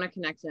want to own a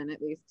connection,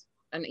 at least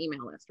an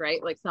email list,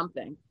 right? Like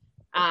something.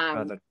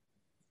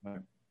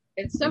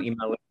 It's so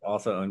email is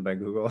also owned by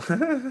Google.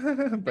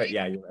 But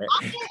yeah, you're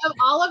right. Of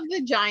all of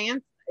the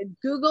giants,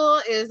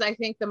 Google is, I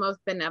think, the most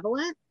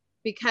benevolent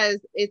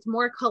because it's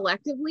more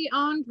collectively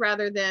owned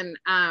rather than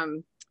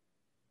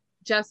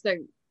just a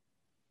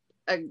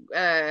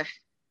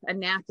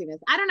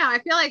nastiness. I don't know. I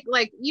feel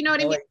like you know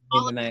what I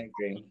mean. I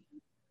agree.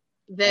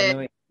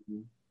 That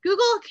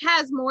Google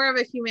has more of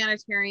a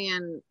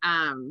humanitarian.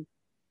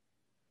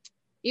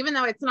 Even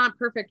though it's not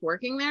perfect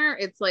working there,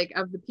 it's like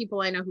of the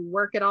people I know who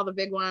work at all the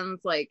big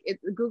ones, like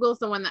Google's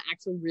the one that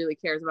actually really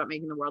cares about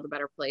making the world a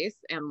better place.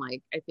 And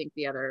like, I think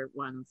the other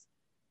ones,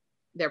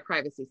 their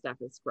privacy stuff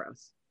is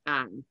gross.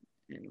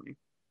 Anyway,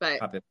 but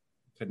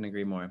couldn't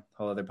agree more.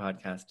 Whole other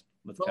podcast.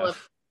 Let's go.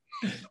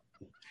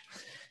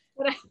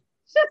 But I just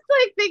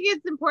like think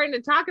it's important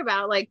to talk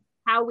about like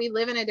how we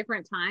live in a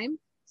different time.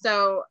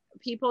 So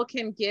people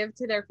can give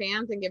to their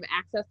fans and give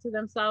access to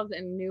themselves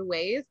in new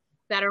ways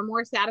that are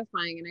more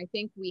satisfying. And I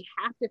think we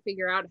have to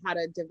figure out how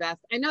to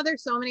divest. I know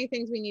there's so many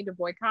things we need to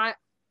boycott,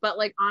 But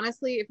like,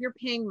 honestly, if you're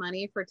paying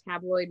money for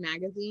tabloid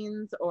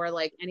magazines or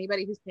like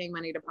anybody who's paying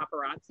money to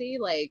paparazzi,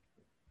 like,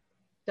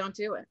 don't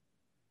do it,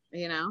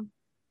 you know?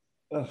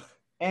 Ugh.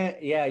 And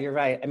yeah, you're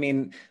right. I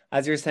mean,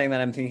 as you're saying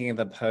that, I'm thinking of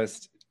a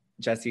post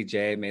Jessie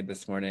J made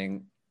this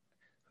morning,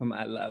 whom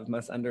I love,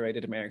 most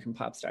underrated American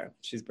pop star.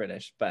 She's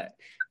British, but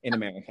in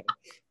America.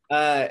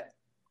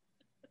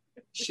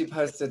 She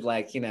posted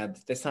like,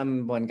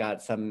 someone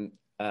got some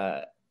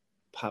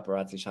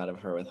paparazzi shot of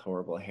her with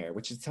horrible hair,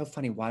 which is so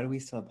funny. Why do we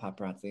still have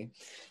paparazzi?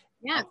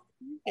 Yeah.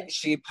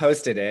 She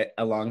posted it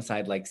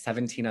alongside like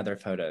 17 other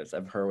photos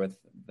of her with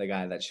the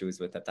guy that she was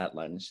with at that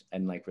lunch,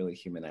 and like really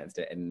humanized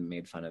it and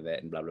made fun of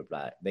it and blah blah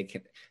blah.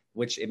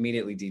 Which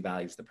immediately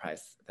devalues the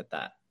price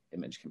that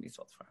image can be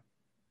sold for.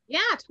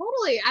 Yeah,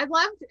 totally. I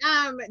loved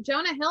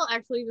Jonah Hill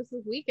actually just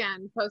this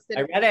weekend posted.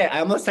 I read it. I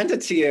almost sent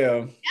it to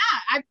you.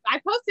 Yeah,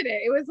 I posted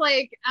it. It was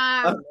like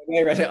I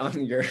read it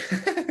on your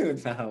who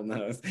the hell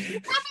knows.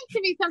 It happens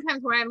to me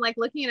sometimes where I'm like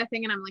looking at a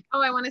thing and I'm like,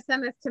 oh, I want to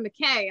send this to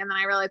McKay, and then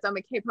I realize, oh,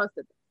 McKay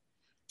posted this.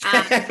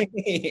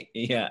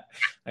 Yeah,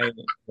 I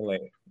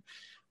relate.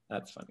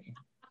 That's funny.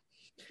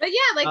 But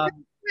yeah, like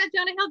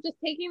Jonah Hill just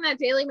taking that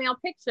Daily Mail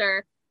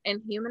picture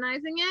and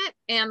humanizing it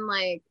and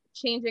like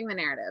changing the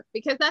narrative,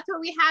 because that's what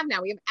we have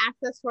now. We have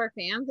access to our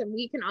fans and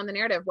we can own the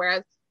narrative.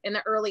 Whereas in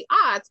the early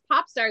aughts,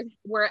 pop stars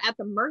were at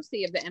the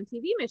mercy of the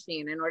MTV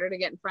machine in order to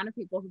get in front of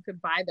people who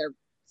could buy their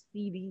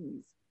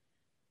CDs.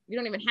 We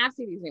don't even have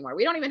CDs anymore.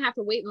 We don't even have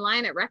to wait in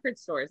line at record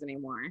stores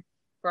anymore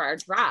for our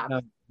drop.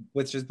 No,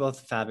 which is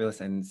both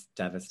fabulous and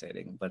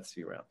devastating. Let's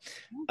be real.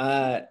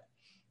 I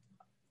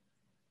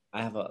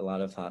have a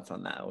lot of thoughts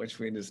on that, which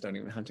we just don't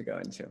even have to go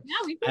into.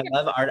 Yeah,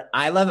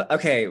 I love art.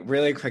 Okay,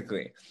 really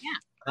quickly. Yeah.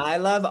 I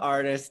love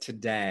artists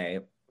today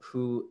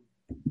who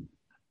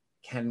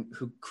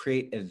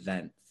create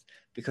events,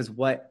 because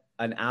what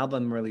an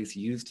album release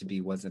used to be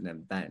was an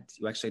event.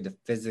 You actually had to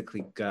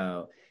physically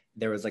go.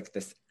 There was like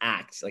this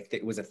act, like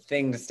it was a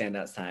thing to stand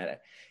outside.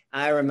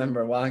 I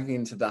remember walking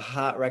into the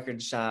Hot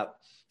Record shop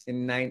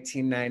in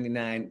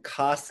 1999,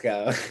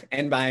 Costco,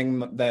 and buying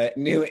the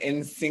new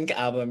NSYNC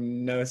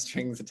album, No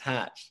Strings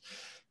Attached.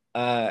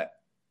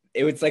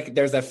 It was like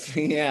there's a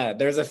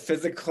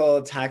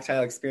physical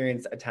tactile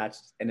experience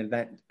attached, an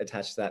event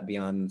attached to that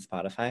beyond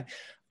Spotify.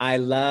 I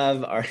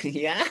love art.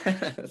 Yes,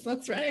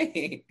 that's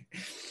right.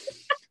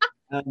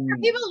 For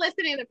people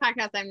listening to the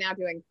podcast, I'm now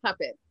doing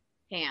puppet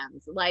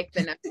hands, like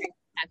the Netflix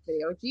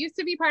video, which used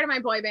to be part of my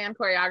boy band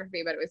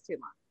choreography, but it was too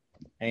long.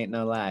 Ain't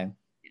no lie,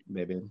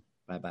 baby.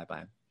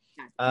 Bye.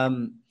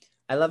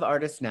 I love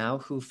artists now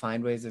who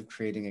find ways of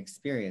creating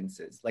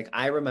experiences. Like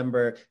I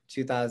remember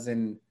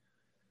 2000,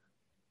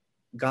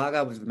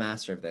 Gaga was the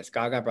master of this.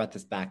 Gaga brought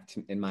this back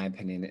to, in my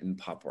opinion, in the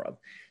pop world.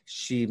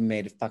 She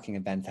made fucking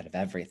events out of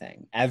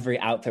everything. Every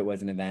outfit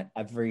was an event.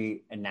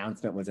 Every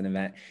announcement was an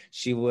event.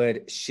 She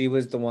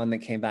was the one that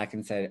came back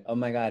and said, oh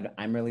my God,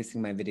 I'm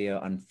releasing my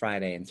video on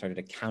Friday, and started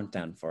a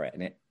countdown for it.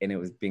 And it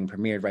was being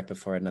premiered right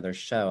before another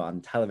show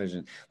on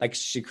television. Like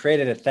she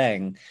created a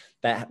thing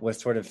that was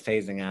sort of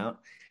phasing out.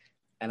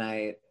 And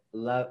I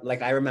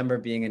remember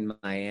being in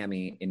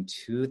Miami in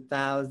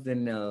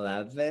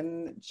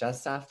 2011,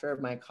 just after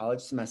my college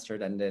semester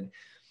had ended.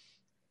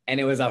 And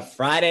it was a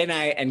Friday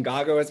night, and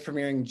Gaga was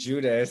premiering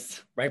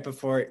Judas right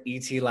before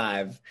ET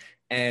Live,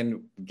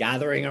 and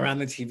gathering around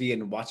the TV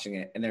and watching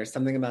it. And there's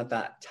something about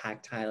that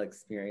tactile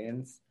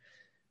experience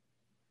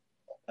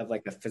of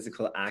like a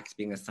physical act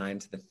being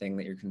assigned to the thing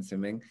that you're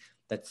consuming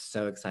that's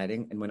so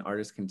exciting. And when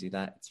artists can do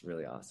that, it's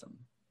really awesome.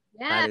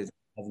 Yeah.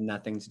 Has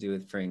nothing to do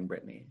with freeing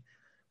Britney.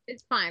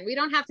 It's fine. We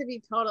don't have to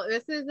be total.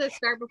 This is a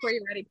Start Before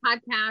You're Ready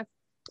podcast.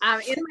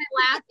 In my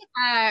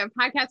last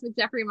podcast with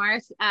Jeffrey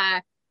Marsh,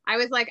 I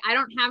was like, I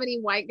don't have any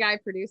white guy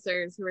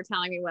producers who are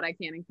telling me what I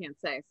can and can't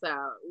say. So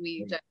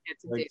we just get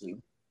to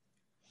do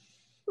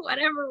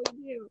whatever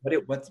we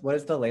do. What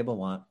does the label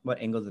want? What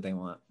angle do they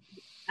want?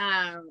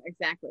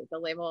 Exactly. The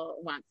label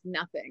wants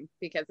nothing,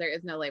 because there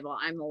is no label.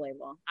 I'm the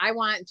label. I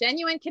want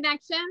genuine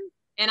connection,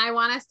 and I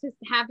want us to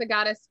have the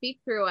goddess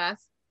speak through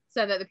us,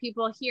 so that the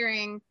people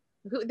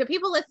the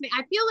people listening,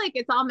 I feel like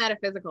it's all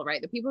metaphysical,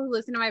 right? The people who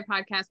listen to my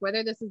podcast,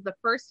 whether this is the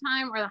first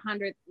time or the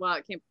 100th,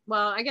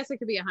 I guess it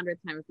could be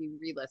 100th time if you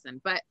re-listen,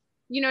 but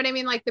you know what I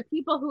mean? Like the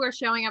people who are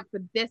showing up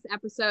for this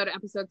episode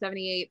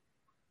 78,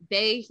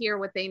 they hear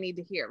what they need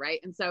to hear, right?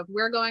 And so if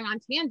we're going on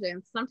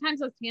tangents,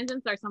 sometimes those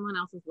tangents are someone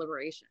else's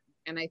liberation.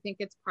 And I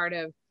think it's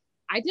I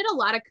did a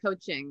lot of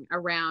coaching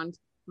around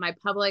my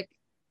public,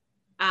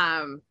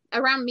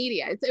 around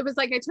media. It was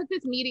like I took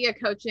this media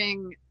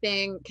coaching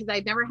thing because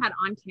I'd never had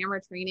on-camera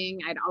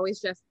training. I'd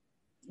always just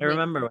I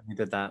remember when you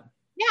did that.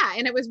 Yeah,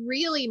 and it was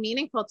really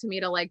meaningful to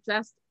me to like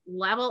just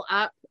level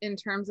up in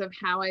terms of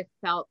how I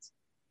felt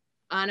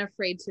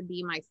unafraid to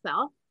be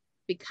myself,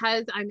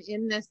 because I'm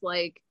in this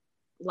like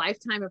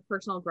lifetime of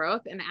personal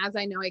growth, and as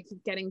I know I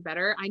keep getting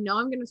better, I know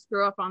I'm going to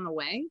screw up on the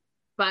way,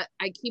 but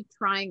I keep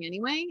trying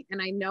anyway,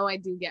 and I know I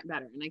do get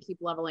better, and I keep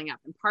leveling up.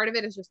 And part of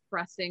it is just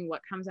trusting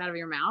what comes out of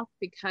your mouth,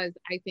 because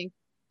I think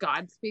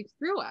God speaks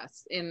through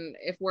us, and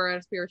if we're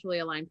a spiritually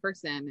aligned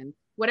person, and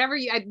whatever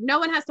no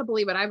one has to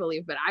believe what I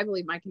believe, but I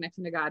believe my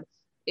connection to God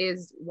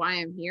is why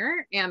I'm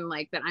here, and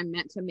like that I'm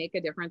meant to make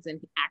a difference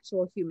in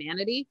actual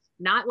humanity,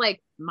 not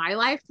like my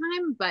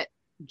lifetime, but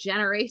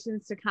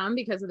generations to come,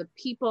 because of the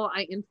people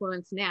I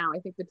influence now. I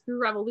think the true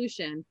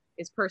revolution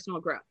is personal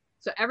growth.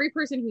 So every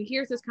person who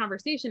hears this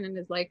conversation and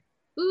is like,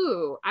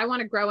 ooh, I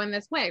want to grow in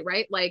this way,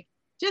 right? Like,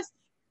 just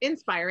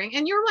inspiring.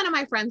 And you're one of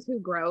my friends who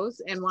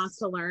grows and wants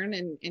to learn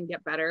and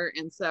get better.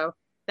 And so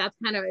that's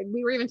kind of,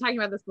 we were even talking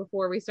about this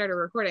before we started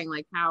recording,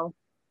 like how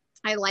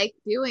I like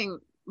doing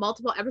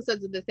multiple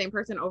episodes of the same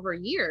person over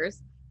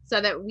years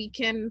so that we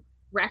can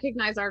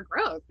recognize our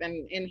growth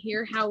and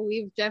hear how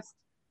we've just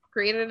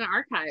created an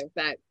archive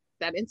that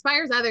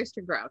inspires others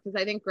to grow. Because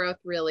I think growth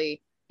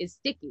really is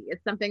sticky.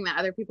 It's something that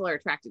other people are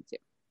attracted to.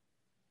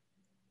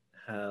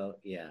 Hell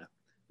yeah.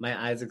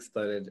 My eyes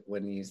exploded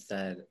when you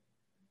said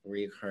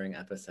recurring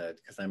episode,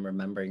 because I'm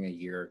remembering a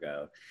year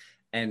ago,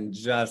 and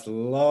just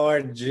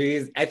Lord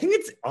jeez, I think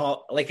it's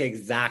all like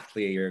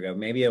exactly a year ago,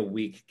 maybe a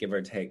week, give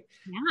or take.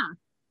 Yeah.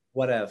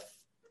 What a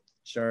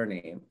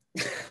journey.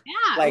 Yeah.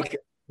 Like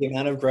the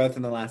amount of growth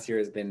in the last year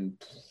has been,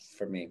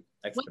 for me,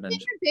 exponential. What's been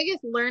your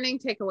biggest learning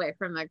takeaway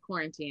from the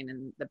quarantine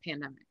and the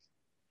pandemic?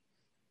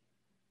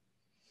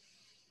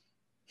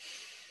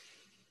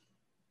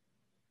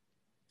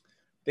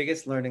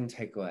 Biggest learning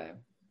takeaway.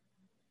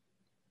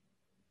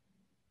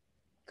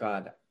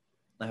 God,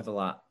 I have a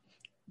lot.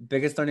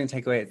 Biggest learning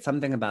takeaway, it's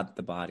something about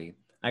the body.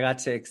 I got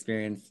to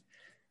experience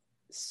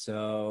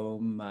so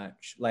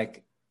much.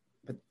 Like,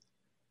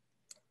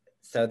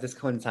 so this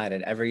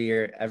coincided every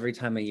year, every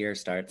time a year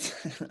starts,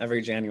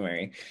 every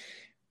January,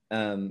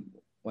 when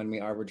we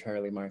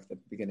arbitrarily mark the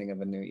beginning of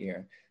a new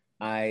year,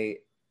 I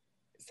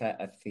set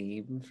a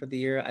theme for the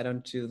year. I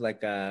don't do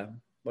like a,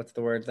 what's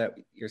the word that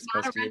you're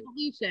supposed to Not a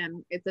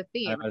resolution, it's a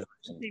theme.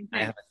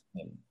 I have a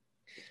theme.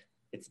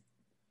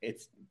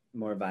 It's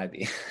more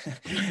vibey.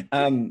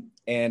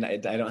 And I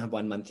don't have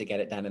 1 month to get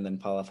it done and then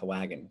fall off a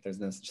wagon. There's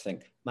no such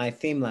thing. My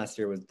theme last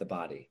year was the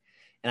body.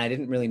 And I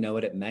didn't really know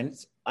what it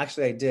meant.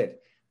 Actually, I did.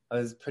 I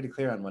was pretty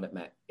clear on what it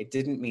meant. It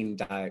didn't mean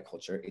diet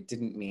culture. It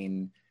didn't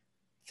mean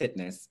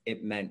fitness.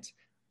 It meant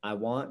I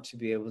want to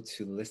be able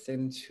to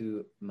listen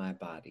to my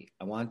body.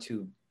 I want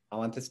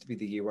this to be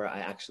the year where I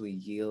actually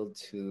yield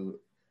to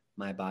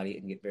my body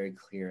and get very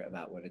clear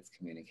about what it's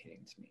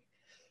communicating to me.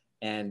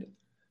 And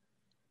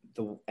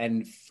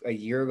a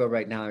year ago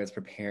right now, I was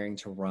preparing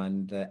to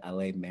run the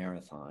LA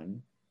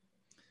Marathon.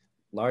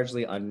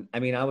 Largely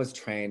I was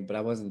trained, but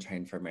I wasn't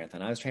trained for a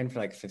marathon. I was trained for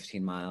like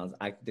 15 miles.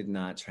 I did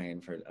not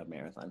train for a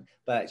marathon,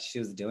 but she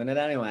was doing it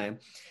anyway.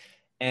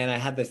 And I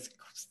had this,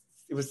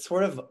 it was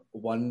sort of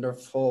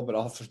wonderful, but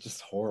also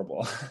just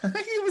horrible.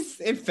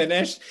 It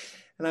finished.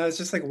 And I was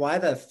just like, why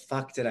the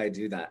fuck did I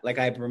do that? Like,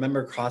 I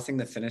remember crossing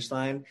the finish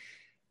line.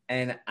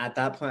 And at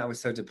that point, I was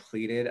so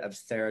depleted of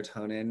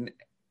serotonin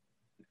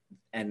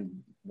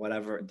and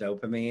whatever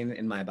dopamine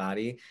in my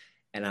body.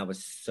 And I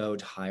was so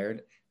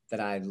tired that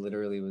I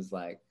literally was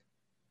like,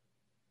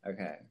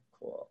 okay,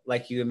 cool.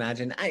 Like, you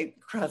imagine I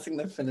crossing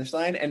the finish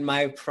line, and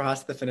my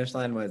cross the finish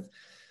line was,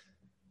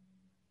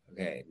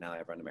 okay, now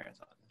I've run a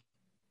marathon.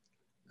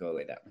 Go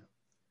lay down.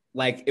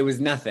 Like, it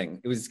was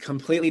nothing. It was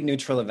completely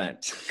neutral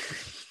event.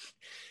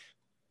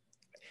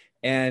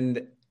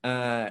 And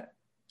and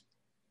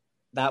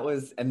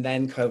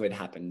then COVID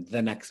happened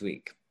the next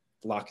week.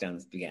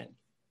 Lockdowns began.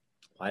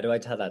 Why do I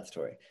tell that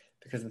story?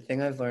 Because the thing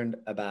I've learned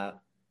about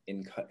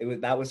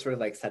that was sort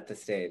of like set the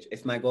stage.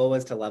 If my goal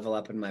was to level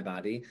up in my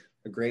body,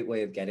 a great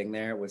way of getting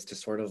there was to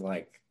sort of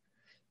like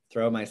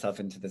throw myself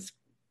into this.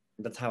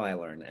 That's how I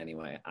learn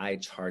anyway. I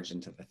charge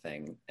into the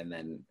thing, and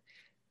then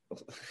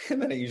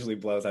it usually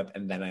blows up,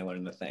 and then I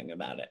learn the thing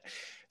about it.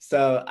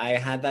 So I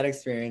had that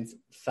experience,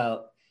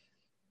 felt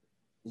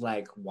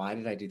like, why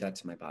did I do that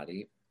to my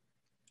body?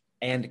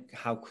 And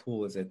how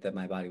cool is it that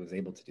my body was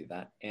able to do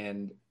that?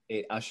 And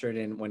it ushered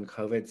in, when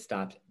COVID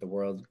stopped, the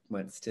world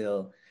went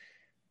still.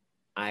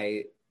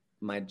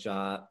 My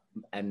job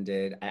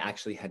ended. I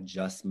actually had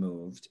just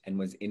moved and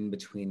was in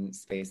between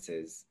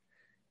spaces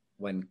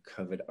when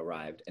COVID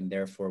arrived, and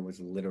therefore was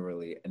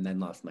literally, and then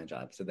lost my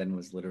job. So then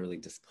was literally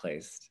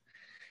displaced.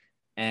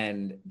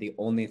 And the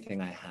only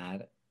thing I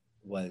had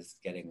was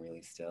getting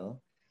really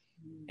still.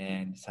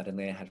 And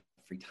suddenly I had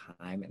free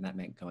time, and that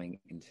meant going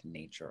into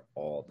nature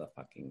all the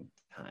fucking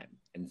time.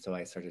 And so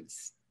I started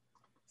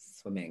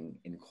swimming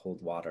in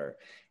cold water,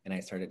 and I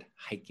started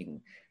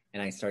hiking,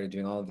 and I started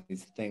doing all of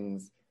these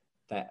things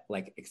that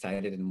like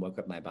excited and woke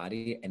up my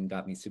body and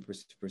got me super,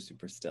 super,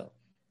 super still.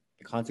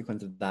 The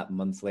consequence of that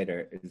months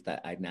later is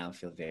that I now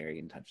feel very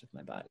in touch with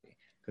my body,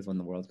 because when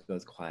the world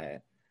goes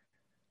quiet,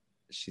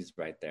 she's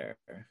right there.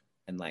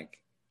 And like,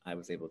 I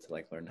was able to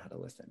like learn how to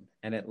listen,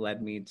 and it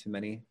led me to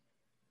many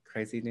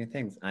crazy new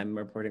things. I'm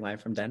reporting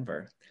live from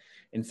Denver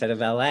instead of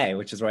LA,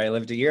 which is where I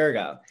lived a year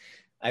ago.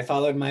 I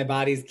followed my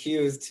body's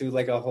cues to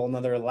like a whole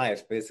nother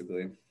life,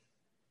 basically.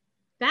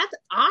 That's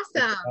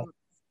awesome.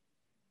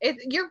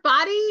 Your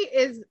body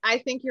is, I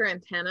think, your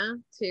antenna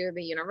to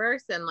the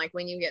universe. And like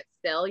when you get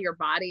still, your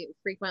body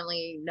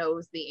frequently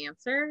knows the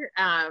answer.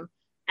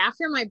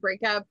 After my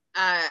breakup,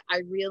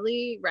 I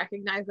really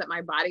recognized that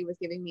my body was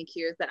giving me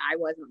cues that I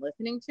wasn't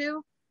listening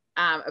to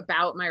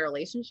about my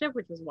relationship,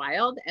 which was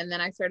wild. And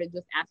then I started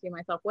just asking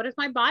myself, what does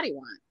my body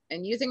want?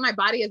 And using my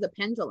body as a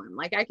pendulum.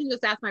 Like I can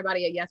just ask my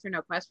body a yes or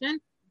no question.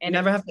 And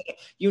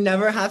you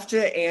never have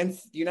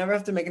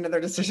to make another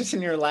decision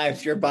in your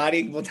life. Your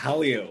body will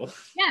tell you.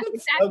 Yes,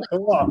 exactly. So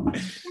cool.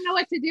 You know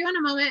what to do in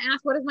a moment.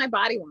 Ask, what does my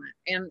body want?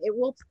 And it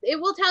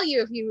will tell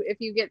you if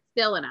you get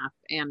still enough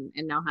and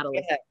know how to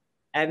listen. Yeah.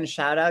 And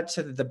shout out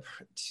to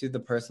the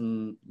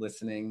person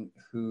listening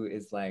who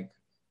is like,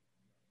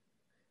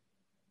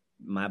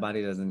 my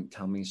body doesn't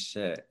tell me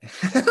shit.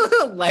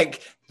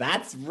 Like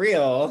that's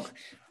real.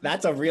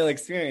 That's a real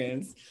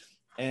experience.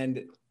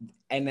 And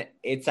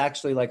it's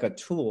actually like a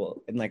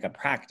tool and like a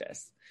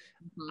practice.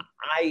 Mm-hmm.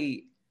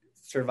 I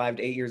survived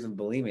 8 years of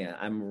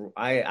bulimia.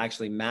 I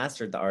actually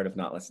mastered the art of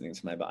not listening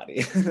to my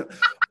body.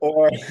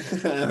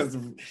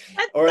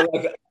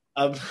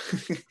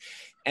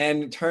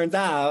 And turns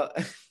out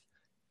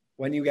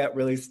when you get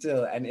really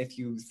still and if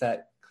you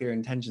set clear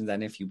intentions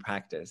and if you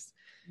practice,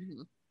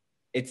 mm-hmm.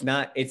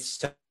 it's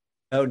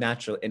so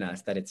natural in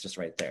us that it's just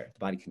right there. The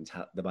body can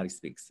tell, the body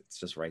speaks. It's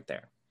just right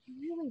there. It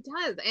really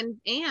does.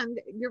 And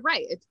you're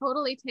right. It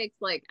totally takes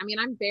like, I mean,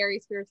 I'm very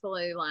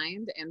spiritually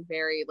aligned and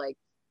very like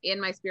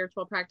in my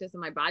spiritual practice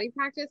and my body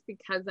practice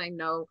because I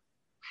know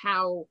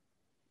how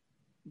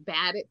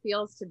bad it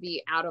feels to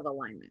be out of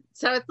alignment.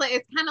 So it's like,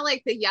 it's kind of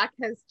like the yuck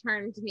has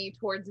turned me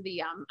towards the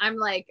yum. I'm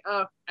like,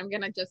 oh, I'm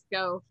going to just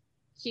go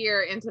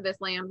here into this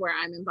land where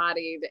I'm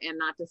embodied and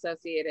not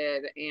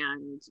dissociated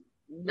and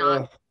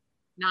not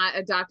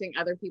adopting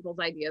other people's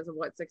ideas of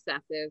what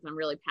success is. I'm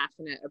really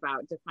passionate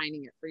about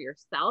defining it for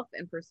yourself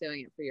and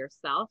pursuing it for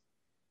yourself.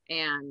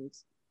 And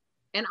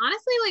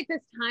honestly, like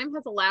this time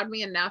has allowed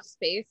me enough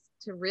space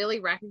to really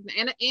recognize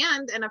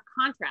and enough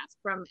contrast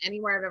from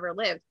anywhere I've ever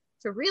lived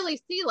to really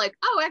see like,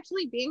 oh,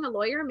 actually being a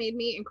lawyer made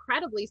me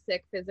incredibly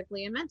sick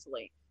physically and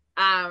mentally.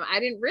 I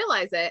didn't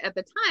realize it at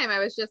the time. I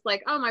was just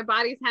like, oh, my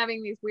body's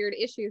having these weird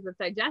issues with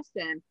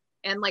digestion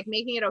and like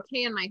making it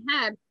okay in my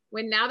head.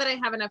 When now that I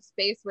have enough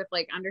space with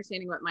like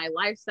understanding what my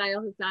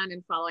lifestyle has done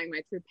and following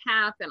my true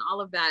path and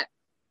all of that,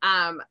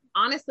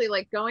 honestly,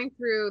 like going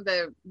through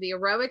the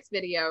aerobics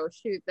video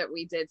shoot that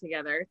we did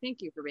together.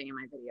 Thank you for being in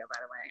my video, by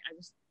the way.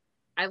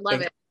 I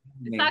love it.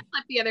 I saw a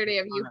clip the other day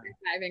of you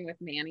diving with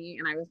Manny,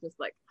 and I was just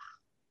like,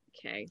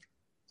 okay.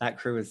 That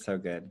crew is so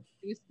good.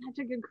 It was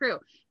such a good crew.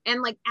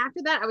 And like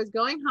after that, I was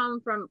going home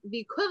from the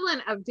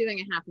equivalent of doing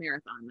a half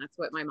marathon. That's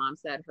what my mom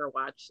said her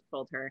watch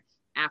told her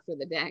after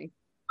the day.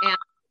 And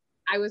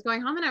I was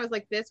going home and I was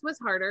like, this was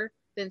harder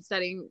than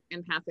studying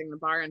and passing the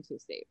bar in 2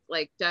 states,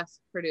 like just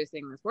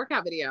producing this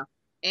workout video.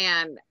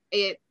 And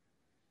it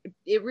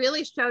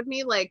really showed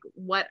me like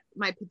what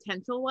my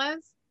potential was,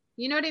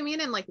 you know what I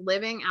mean? And like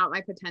living out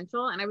my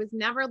potential. And I was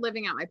never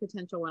living out my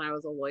potential when I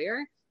was a lawyer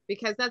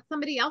because that's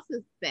somebody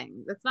else's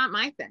thing. That's not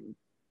my thing.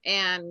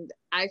 And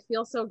I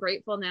feel so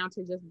grateful now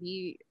to just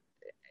be,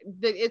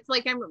 it's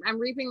like I'm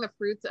reaping the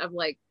fruits of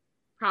like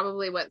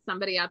probably what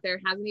somebody out there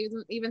hasn't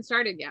even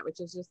started yet, which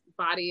is just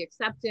body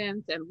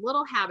acceptance and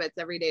little habits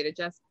every day to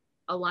just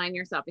align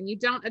yourself. And you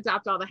don't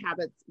adopt all the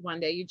habits one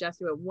day, you just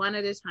do it one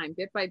at a time,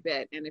 bit by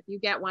bit. And if you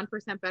get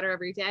 1% better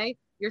every day,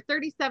 you're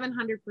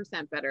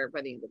 3,700% better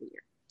by the end of the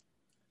year.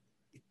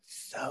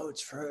 It's so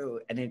true.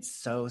 And it's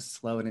so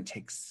slow and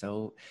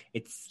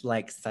it's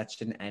like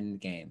such an end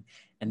game.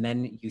 And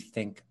then you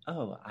think,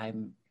 oh,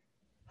 I'm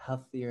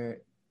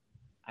healthier.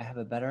 I have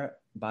a better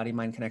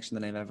body-mind connection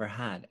than I've ever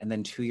had. And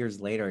then 2 years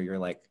later, you're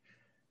like,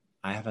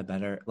 I have a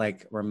better,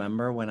 like,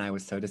 remember when I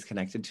was so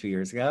disconnected 2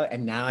 years ago?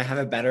 And now I have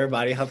a better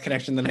body health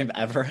connection than I've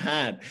ever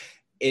had.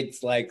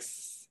 It's like,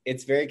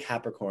 it's very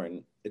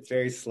Capricorn. It's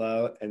very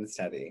slow and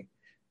steady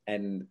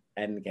and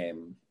end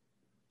game.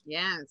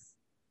 Yes.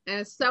 And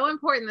it's so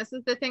important. This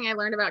is the thing I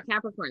learned about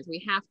Capricorns.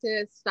 We have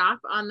to stop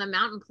on the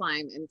mountain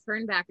climb and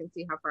turn back and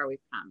see how far we've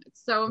come.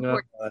 It's so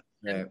important.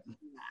 No, that's right.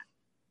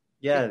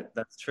 Yeah,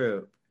 that's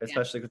true.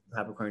 Especially because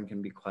Capricorn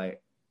can be quite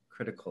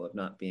critical of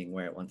not being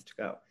where it wants to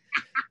go.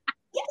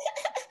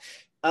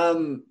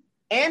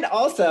 And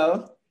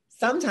also,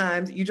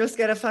 sometimes you just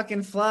get a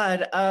fucking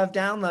flood of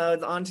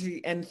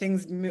downloads and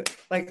things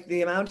like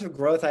the amount of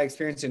growth I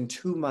experienced in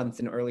 2 months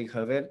in early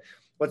COVID.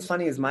 What's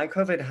funny is my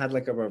COVID had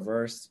like a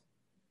reverse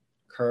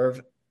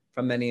curve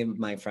from many of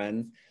my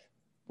friends,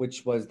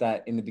 which was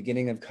that in the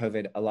beginning of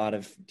COVID, a lot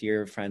of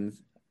dear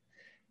friends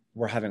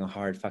were having a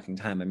hard fucking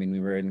time. I mean, we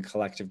were in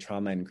collective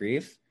trauma and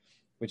grief,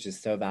 which is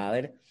so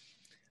valid.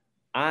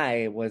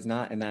 I was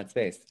not in that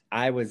space.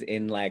 I was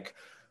in like,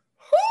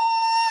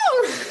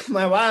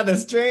 my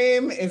wildest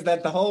dream is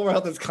that the whole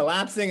world is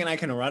collapsing and I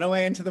can run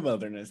away into the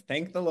wilderness.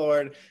 Thank the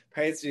Lord.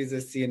 Praise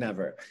Jesus. See you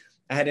never.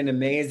 I had an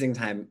amazing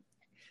time.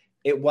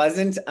 It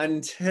wasn't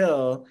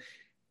until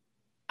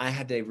I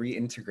had to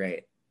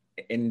reintegrate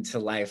into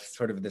life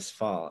sort of this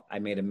fall. I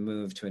made a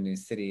move to a new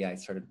city. I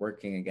started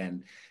working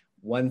again.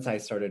 once I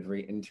started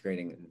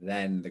reintegrating,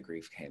 then the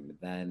grief came,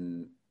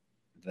 then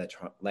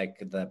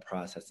the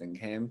processing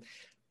came.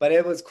 But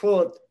it was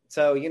cool.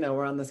 So, you know,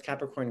 we're on this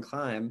Capricorn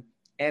climb.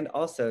 And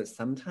also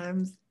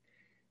sometimes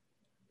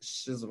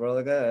she's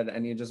really good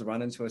and you just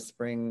run into a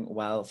spring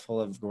well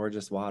full of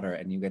gorgeous water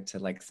and you get to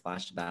like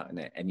splash about in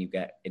it and you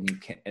can,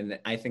 and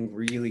I think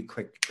really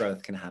quick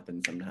growth can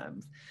happen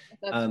sometimes.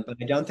 But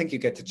I don't think you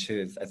get to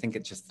choose. I think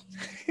it just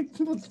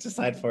will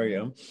decide for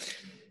you.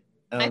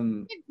 I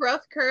think the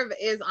growth curve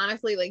is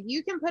honestly like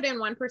you can put in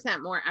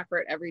 1% more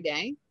effort every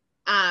day.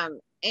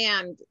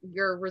 And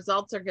your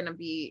results are going to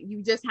be,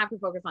 you just have to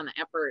focus on the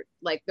effort.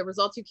 Like the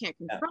results you can't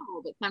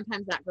control, but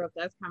sometimes that growth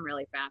does come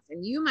really fast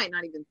and you might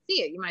not even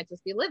see it. You might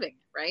just be living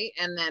it, right?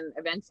 And then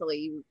eventually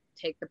you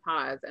take the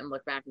pause and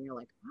look back and you're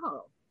like,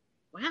 oh,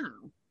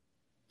 wow.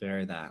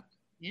 Very that.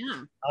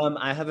 Yeah.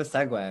 I have a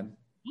segue.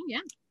 Oh, yeah.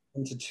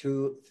 Into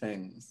two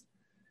things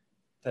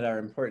that are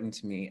important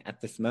to me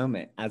at this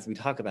moment as we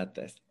talk about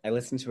this. I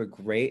listened to a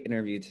great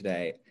interview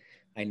today.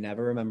 I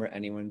never remember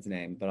anyone's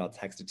name, but I'll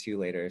text it to you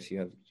later if you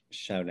have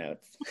show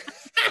notes.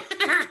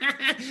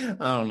 I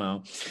don't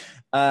know.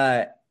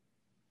 An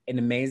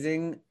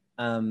amazing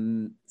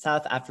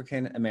South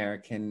African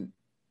American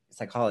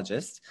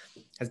psychologist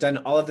has done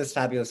all of this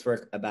fabulous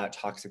work about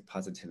toxic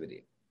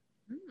positivity.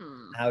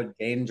 How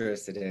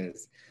dangerous it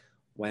is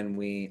when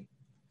we,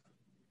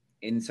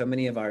 in so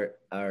many of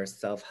our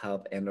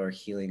self-help and or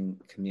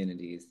healing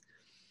communities,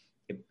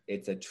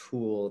 it's a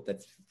tool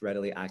that's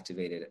readily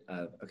activated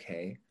of,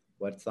 okay,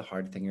 what's the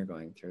hard thing you're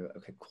going through?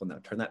 Okay, cool. Now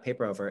turn that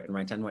paper over and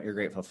write down what you're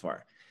grateful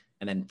for.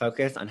 And then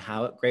focus on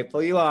how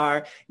grateful you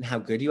are and how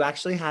good you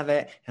actually have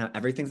it, and how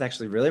everything's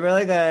actually really,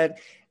 really good.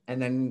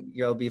 And then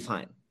you'll be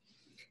fine.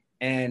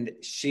 And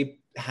she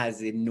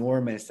has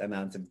enormous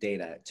amounts of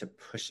data to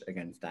push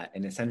against that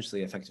and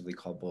essentially effectively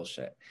call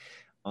bullshit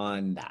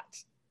on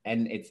that.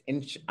 And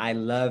I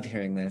love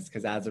hearing this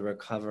because as a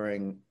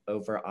recovering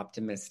over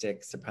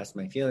optimistic, suppress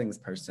my feelings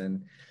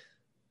person,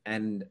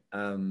 and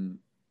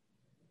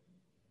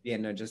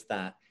just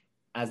that,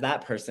 as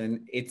that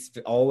person, it's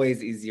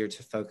always easier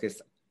to focus.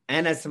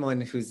 And as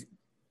someone who's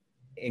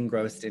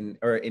engrossed in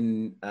or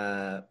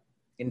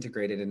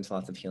integrated into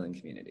lots of healing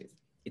communities,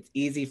 it's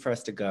easy for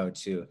us to go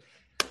to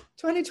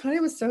 2020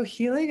 was so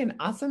healing and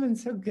awesome and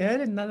so good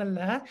and la la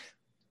la.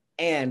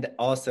 And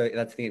also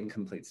that's the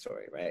incomplete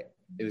story, right?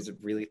 It was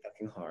really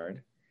fucking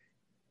hard.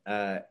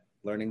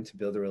 Learning to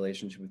build a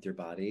relationship with your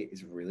body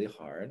is really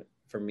hard.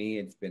 For me,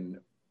 it's been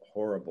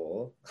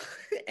horrible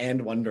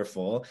and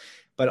wonderful,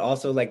 but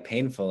also like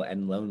painful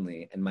and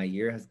lonely. And my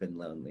year has been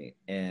lonely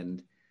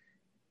and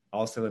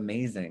also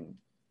amazing.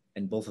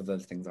 And both of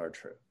those things are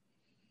true.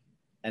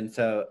 And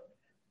so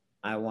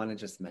I want to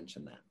just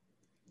mention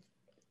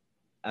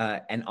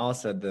that. And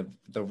also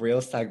the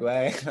real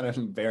segue that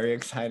I'm very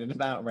excited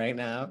about right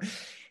now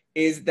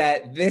is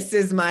that this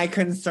is my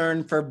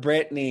concern for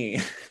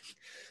Brittany.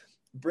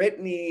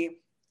 Brittany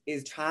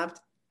is trapped.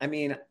 I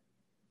mean,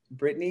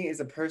 Brittany is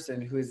a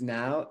person who is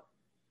now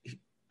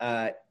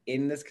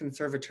in this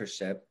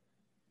conservatorship,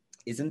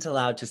 isn't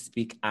allowed to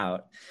speak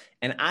out.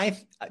 And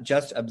I've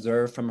just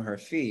observed from her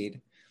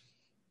feed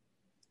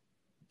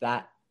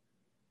that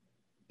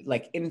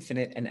like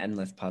infinite and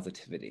endless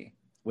positivity,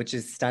 which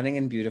is stunning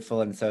and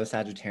beautiful and so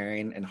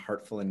Sagittarian and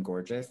heartful and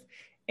gorgeous.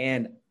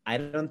 And I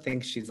don't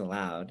think she's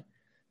allowed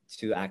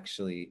to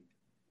actually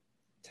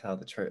tell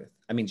the truth.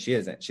 I mean, she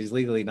isn't. She's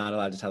legally not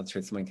allowed to tell the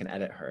truth. Someone can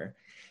edit her.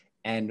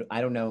 And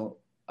I don't know,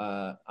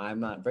 I'm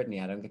not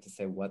Brittany. I don't get to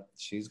say what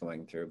she's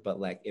going through, but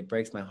like, it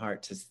breaks my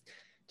heart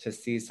to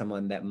see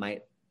someone that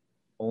might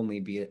only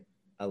be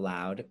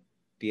allowed,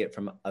 be it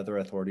from other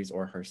authorities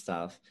or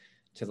herself,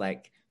 to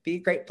like be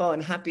grateful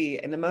and happy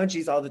and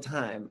emojis all the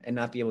time and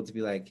not be able to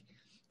be like,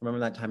 remember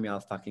that time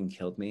y'all fucking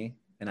killed me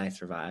and I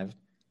survived?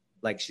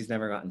 Like, she's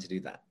never gotten to do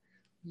that.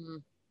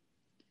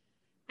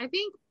 I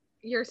think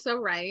you're so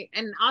right.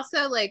 And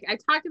also, like, I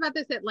talked about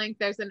this at length.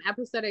 There's an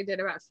episode I did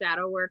about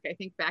shadow work, I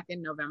think back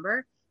in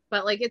November,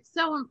 but like, it's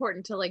so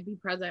important to like be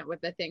present with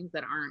the things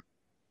that aren't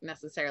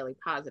necessarily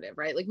positive,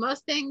 right? Like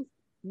most things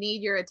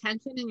need your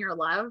attention and your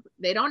love.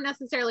 They don't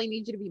necessarily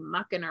need you to be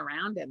mucking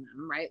around in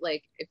them, right?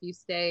 Like if you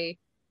stay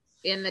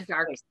in the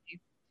dark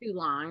too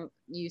long,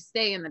 you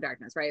stay in the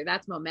darkness, right?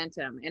 That's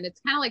momentum. And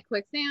it's kind of like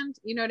quicksand,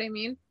 you know what I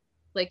mean?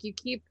 Like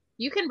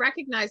you can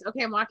recognize,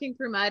 okay, I'm walking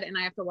through mud and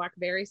I have to walk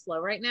very slow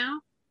right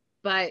now,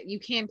 but you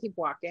can keep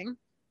walking.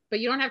 But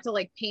you don't have to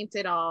like paint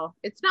it all.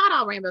 It's not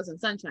all rainbows and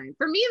sunshine.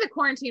 For me, the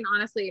quarantine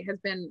honestly has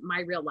been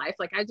my real life.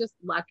 Like I just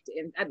lucked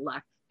in at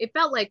luck. It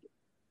felt like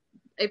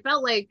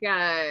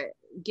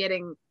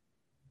getting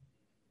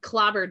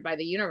clobbered by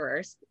the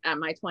universe at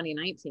my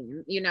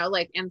 2019, you know,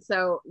 like, and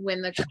so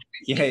when the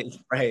yeah,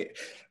 right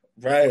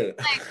like,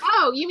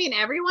 oh, you mean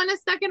everyone is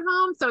stuck at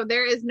home, so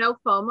there is no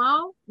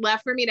FOMO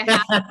left for me to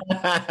have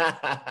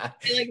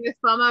like this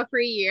FOMO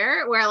free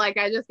year where like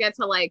I just get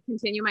to like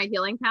continue my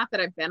healing path that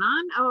I've been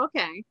on. Oh,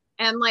 okay.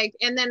 And like,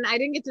 and then I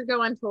didn't get to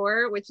go on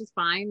tour, which is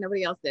fine,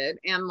 nobody else did,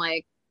 and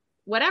like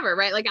whatever,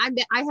 right? Like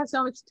I have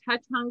so much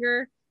touch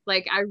hunger.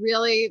 Like I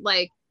really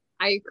like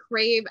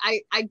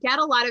I get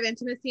a lot of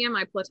intimacy in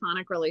my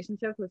platonic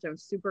relationships, which I'm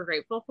super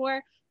grateful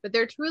for, but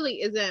there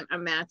truly isn't a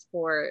match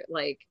for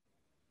like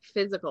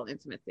physical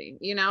intimacy,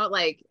 you know,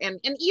 like, and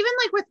even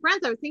like with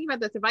friends, I was thinking about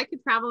this. If I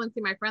could travel and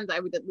see my friends, I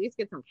would at least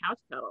get some couch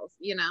cuddles,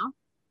 you know?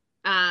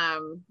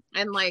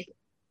 And like,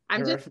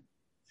 I'm just,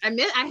 I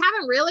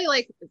haven't really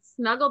like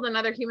snuggled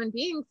another human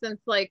being since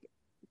like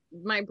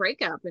my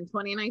breakup in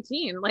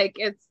 2019. Like,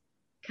 it's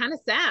kind of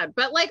sad,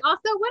 but like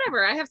also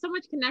whatever. I have so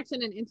much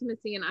connection and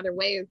intimacy in other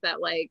ways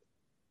that like,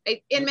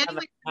 in many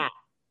ways,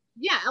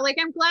 yeah, like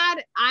I'm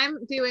glad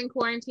I'm doing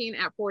quarantine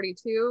at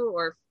 42,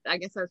 or I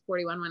guess I was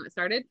 41 when it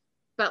started.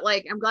 But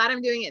like, I'm glad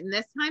I'm doing it in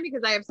this time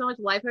because I have so much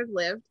life I've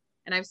lived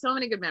and I have so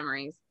many good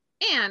memories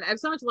and I have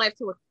so much life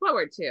to look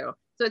forward to.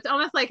 So it's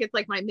almost like it's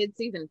like my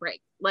mid-season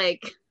break.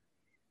 Like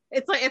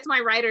it's my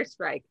writer's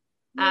strike.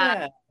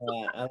 Yeah,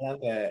 I love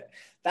it.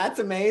 That's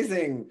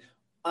amazing.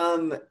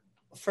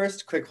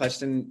 First quick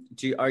question.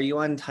 Are you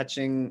on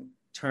touching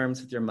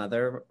terms with your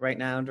mother right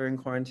now during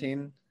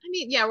quarantine? I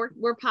mean, yeah,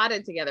 we're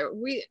potted together.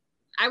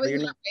 I was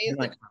not raised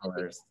like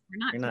colors.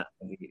 You're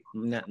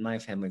not, my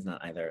family's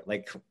not either.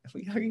 Like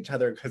we hug each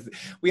other because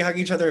we hug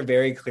each other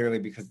very clearly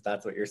because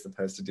that's what you're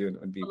supposed to do, and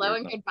it would be hello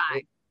and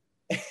goodbye.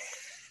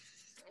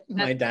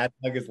 My dad's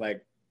hug is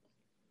like,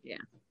 yeah,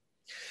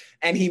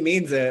 and he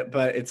means it,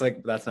 but it's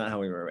like that's not how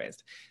we were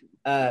raised.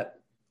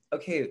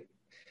 Okay,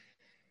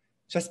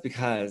 just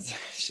because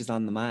she's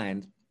on the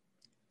mind,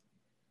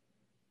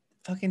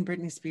 fucking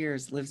Britney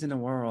Spears lives in a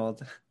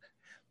world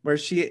where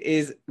she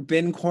is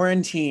been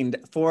quarantined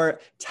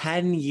for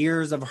 10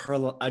 years of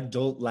her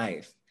adult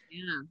life.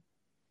 Yeah.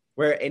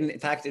 Where in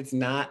fact, it's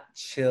not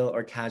chill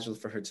or casual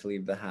for her to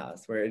leave the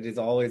house, where it is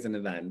always an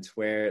event,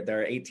 where there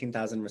are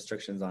 18,000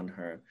 restrictions on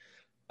her.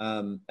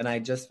 And I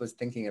just was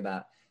thinking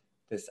about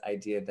this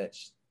idea that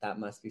that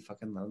must be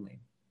fucking lonely.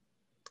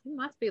 It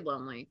must be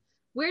lonely.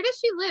 Where does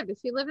she live? Does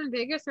she live in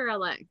Vegas or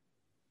LA?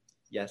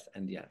 Yes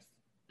and yes.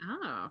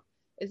 Oh,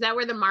 is that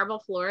where the marble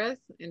floor is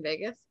in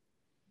Vegas?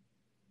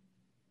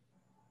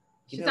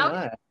 You know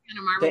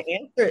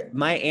what?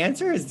 My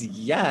answer is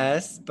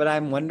yes, but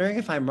I'm wondering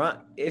if I'm wrong.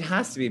 It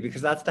has to be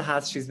because that's the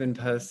house she's been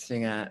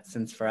posting at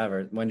since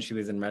forever when she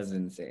was in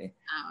residency.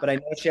 Oh, but I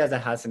know she has a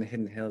house in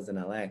Hidden Hills in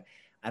LA.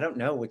 I don't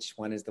know which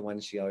one is the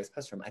one she always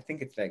posts from. I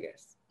think it's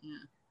Vegas. Yeah,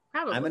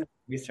 probably. I'm gonna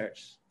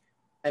research.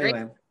 Anyway.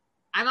 Great.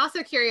 I'm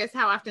also curious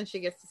how often she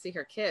gets to see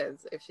her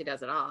kids, if she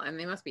does at all. And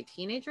they must be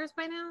teenagers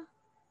by now.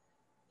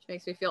 Which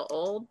makes me feel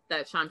old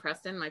that Sean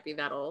Preston might be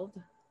that old.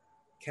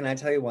 Can I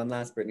tell you one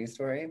last Britney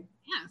story?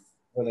 Yes.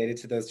 Related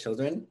to those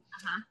children?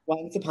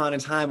 Once upon a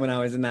time when I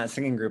was in that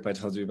singing group I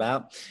told you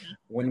about,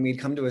 when we'd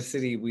come to a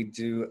city, we'd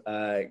do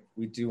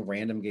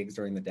random gigs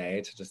during the day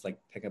to just like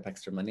pick up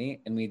extra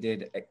money. And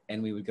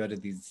we would go to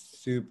these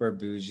super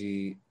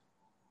bougie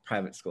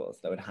private schools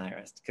that would hire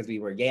us because we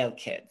were Yale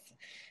kids.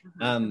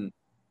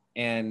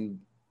 And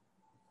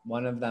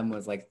one of them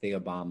was like the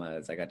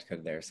Obamas. I got to go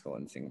to their school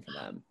and sing for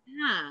them.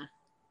 Yeah.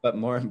 But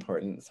more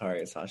important,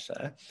 sorry,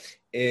 Sasha,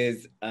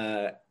 is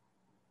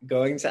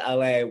going to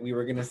LA. We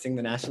were going to sing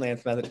the national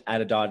anthem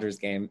at a Dodgers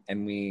game,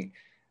 and we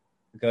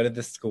go to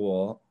the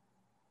school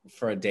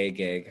for a day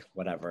gig,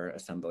 whatever,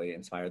 assembly,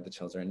 inspired the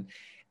children.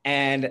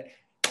 And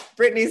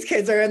Britney's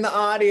kids are in the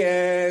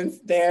audience,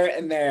 there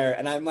and there.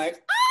 And I'm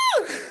like,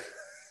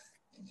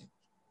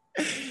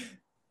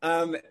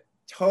 oh!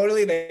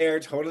 Totally there,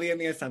 totally in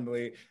the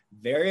assembly,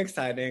 very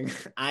exciting.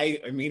 I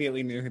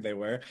immediately knew who they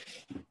were.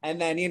 And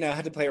then, I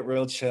had to play it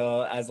real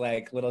chill as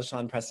like little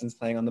Sean Preston's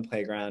playing on the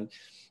playground.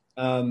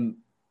 So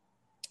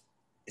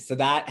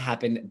that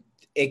happened.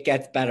 It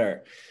gets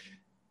better.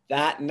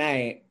 That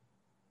night,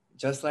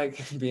 just like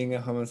being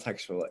a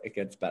homosexual, it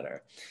gets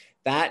better.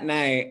 That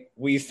night,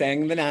 we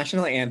sang the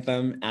national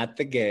anthem at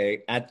the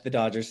gig, at the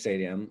Dodger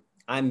Stadium.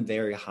 I'm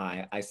very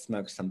high. I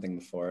smoked something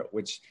before,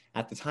 which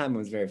at the time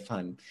was very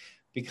fun.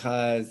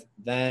 Because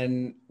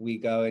then we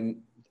go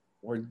and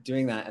we're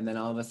doing that, and then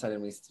all of a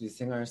sudden we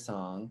sing our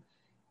song.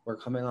 We're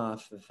coming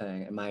off the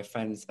thing, and my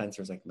friend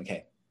Spencer's like,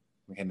 McKay,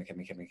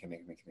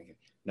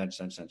 nudge.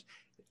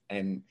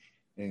 And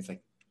he's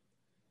like,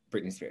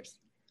 Britney Spears.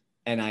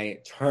 And I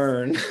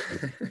turn,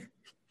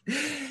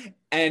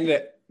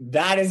 and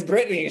that is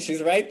Britney.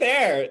 She's right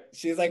there.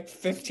 She's like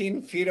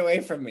 15 feet away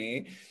from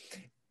me,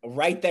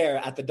 right there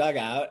at the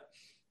dugout,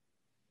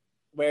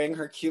 wearing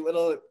her cute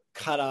little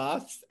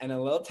cutoffs and a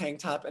little tank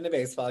top and a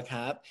baseball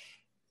cap.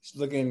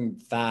 She's looking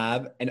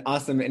fab and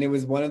awesome. And it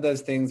was one of those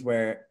things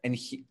where,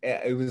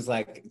 it was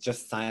like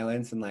just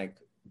silence and like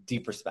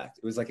deep respect.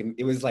 It was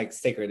like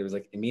sacred. It was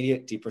like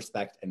immediate deep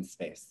respect and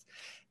space.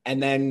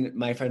 And then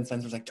my friend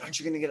Spencer was like, aren't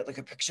you going to get like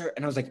a picture?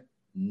 And I was like,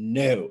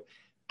 no,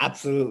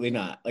 absolutely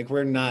not. Like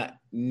no.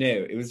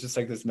 It was just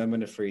like this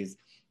moment of freeze.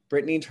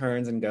 Britney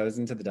turns and goes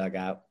into the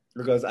dugout,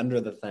 or goes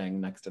under the thing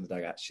next to the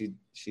dugout.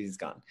 She's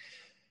gone.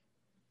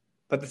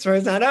 But the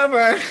story's not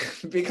over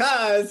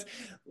because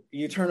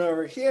you turn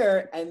over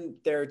here and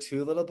there are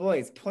two little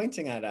boys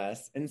pointing at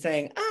us and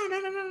saying, oh,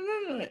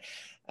 no.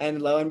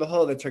 And lo and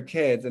behold, it's her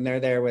kids. And they're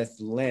there with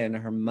Lynn,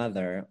 her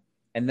mother,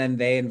 And then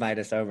they invite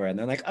us over and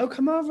they're like, oh,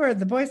 come over.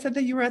 The boy said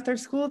that you were at their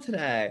school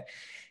today.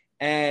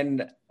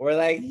 And we're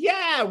like,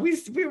 yeah, we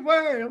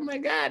were. Oh my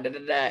God. Da, da,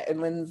 da.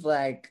 And Lynn's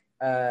like,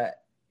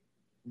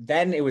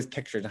 then it was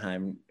picture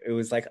time. It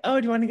was like, oh,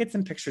 do you want to get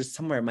some pictures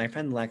somewhere? My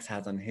friend Lex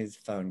has on his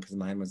phone, because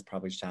mine was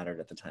probably shattered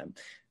at the time,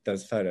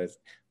 those photos.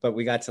 But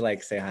we got to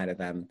like say hi to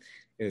them.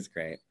 It was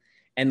great.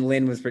 And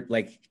Lynn was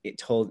like, it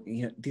told,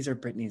 these are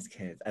Britney's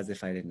kids, as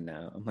if I didn't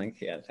know. I'm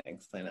like, yeah,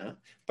 thanks, I know.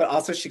 But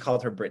also she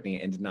called her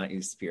Britney and did not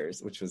use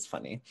Spears, which was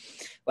funny.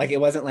 Like, it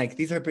wasn't like,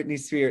 these are Britney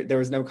Spears. There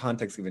was no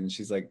context given.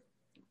 She's like,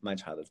 my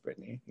child is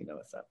Britney. You know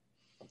what's up.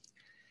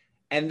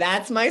 And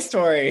that's my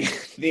story.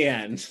 The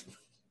end.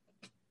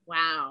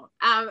 Wow.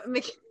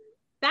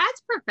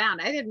 That's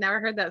profound. I had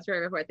never heard that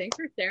story before. Thanks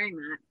for sharing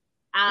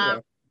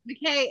that.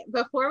 McKay,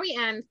 before we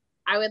end,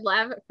 I would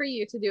love for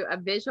you to do a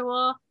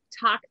visual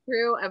talk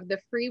through of the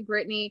Free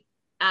Britney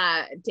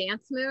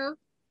dance move.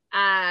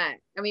 I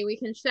mean, we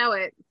can show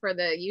it for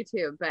the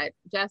YouTube, but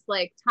just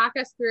like talk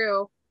us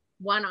through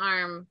one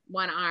arm,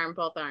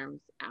 both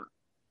arms out.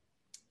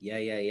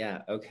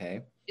 Yeah.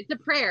 Okay. It's a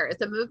prayer.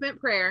 It's a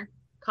movement prayer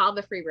called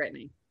the Free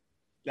Britney.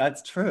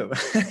 That's true.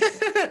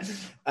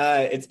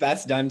 It's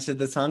best done to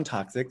the song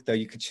Toxic, though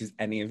you could choose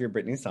any of your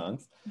Britney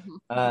songs.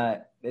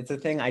 Mm-hmm. It's a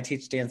thing. I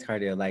teach dance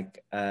cardio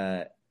like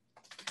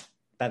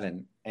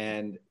Bevan,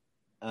 and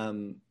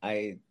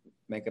I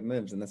make up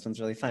moves, and this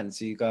one's really fun.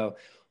 So you go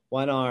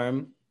one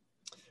arm.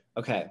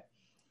 Okay,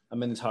 I'm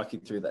going to talk you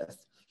through this.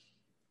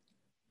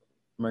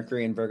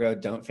 Mercury and Virgo,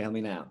 don't fail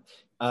me now.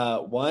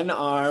 One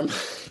arm,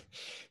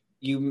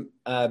 you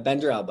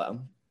bend your elbow,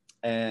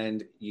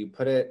 and you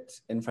put it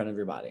in front of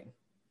your body.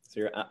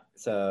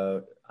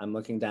 So I'm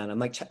looking down. I'm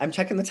like, I'm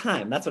checking the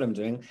time. That's what I'm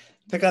doing.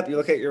 Pick up, you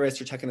look at your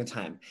wrist, you're checking the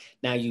time.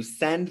 Now you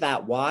send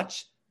that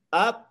watch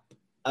up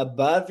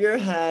above your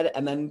head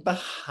and then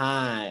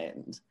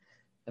behind.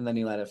 And then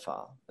you let it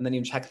fall. And then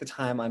you check the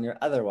time on your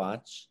other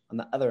watch, on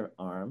the other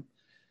arm.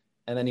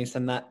 And then you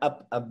send that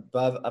up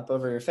above, up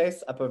over your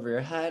face, up over your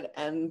head,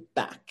 and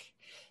back.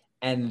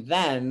 And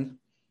then,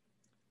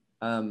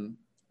 1,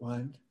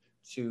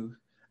 2,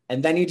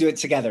 and then you do it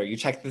together. You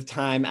check the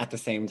time at the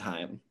same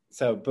time.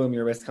 So boom,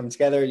 your wrists come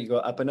together, you go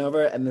up and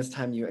over, and this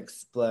time you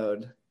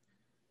explode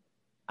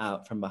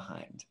out from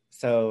behind.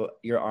 So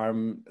your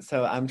arm,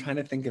 so I'm trying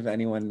to think if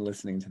anyone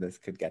listening to this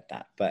could get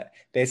that, but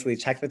basically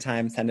check the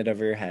time, send it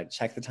over your head,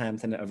 check the time,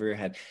 send it over your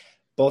head.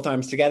 Both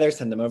arms together,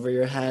 send them over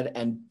your head,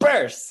 and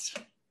burst.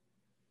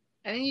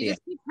 And then you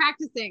just keep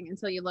practicing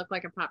until you look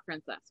like a pop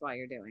princess while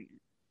you're doing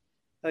it.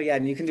 Oh yeah,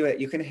 and you can do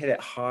it, you can hit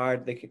it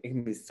hard, it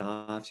can be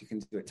soft, you can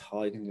do it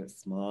tall, you can do it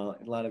small,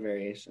 a lot of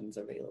variations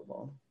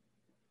available.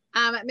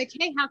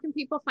 McKay, how can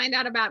people find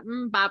out about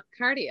MMMBop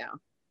Cardio?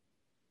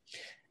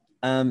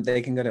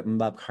 They can go to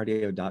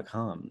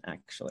mmbopcardio.com,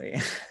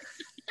 actually.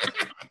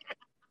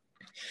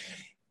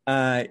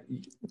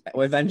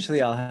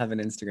 Eventually I'll have an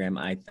Instagram,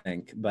 I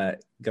think,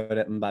 but go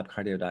to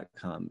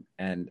mmbopcardio.com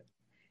and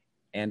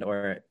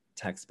or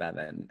text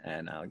Bevan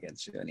and I'll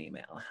get you an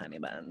email, honey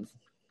buns.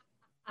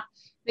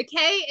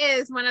 McKay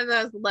is one of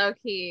those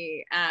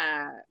low-key,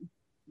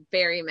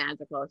 very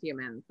magical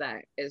humans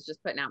that is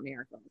just putting out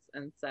miracles.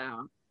 And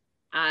so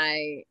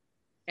I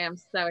am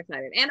so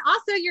excited. And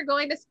also you're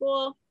going to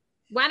school.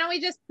 Why don't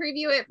we just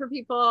preview it for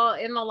people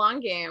in the long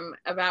game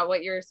about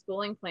what your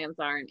schooling plans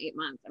are in 8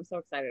 months? I'm so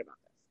excited about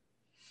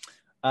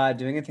this.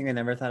 Doing a thing I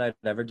never thought I'd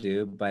ever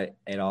do, but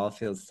it all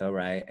feels so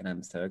right and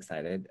I'm so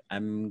excited.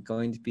 I'm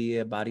going to be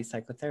a body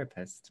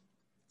psychotherapist.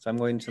 So I'm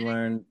going to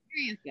learn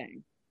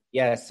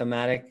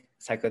somatic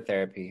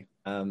psychotherapy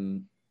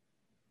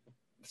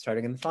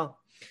starting in the fall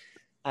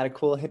at a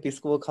cool hippie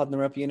school called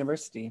Naropa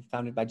University,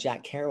 founded by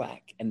Jack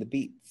Kerouac and the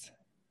Beats.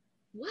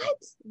 What?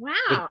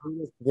 Wow.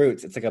 Buddhist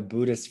roots. It's like a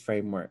Buddhist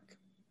framework.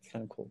 It's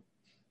kind of cool.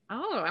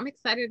 Oh, I'm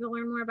excited to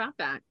learn more about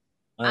that.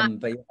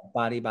 But yeah,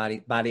 body,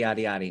 yaddy. Body,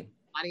 yaddy,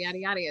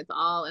 yaddy. It's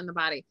all in the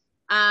body.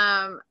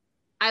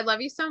 I love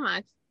you so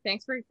much.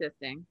 Thanks for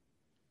existing.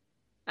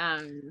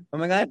 Oh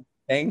my God.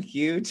 Thank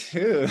you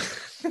too.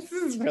 This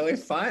is really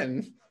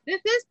fun.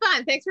 This is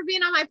fun. Thanks for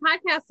being on my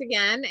podcast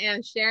again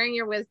and sharing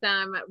your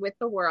wisdom with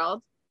the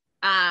world.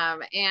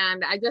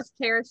 And I just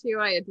cherish you.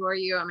 I adore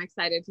you. I'm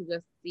excited to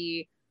just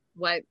see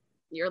what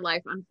your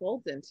life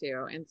unfolds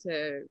into and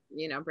to,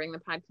 bring the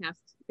podcast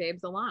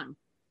babes along.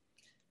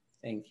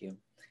 Thank you.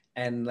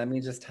 And let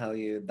me just tell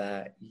you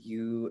that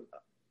you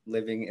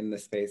living in the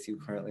space you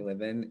currently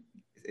live in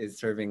is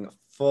serving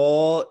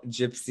full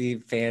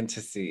gypsy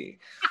fantasy.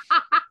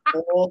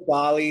 Full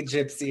Bali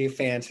gypsy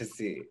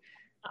fantasy.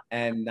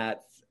 And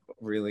that's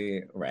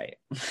really right.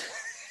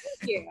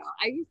 Thank you.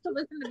 I used to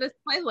listen to this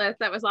playlist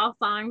that was all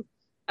songs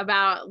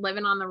about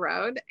living on the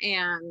road,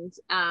 and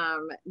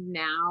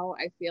now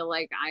I feel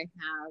like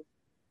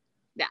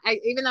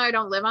even though I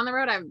don't live on the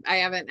road, I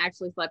haven't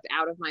actually slept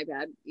out of my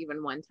bed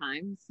even one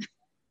time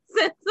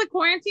since the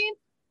quarantine,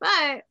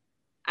 but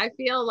I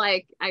feel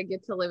like I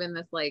get to live in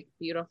this like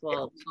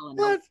beautiful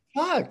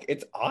Fuck,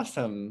 it's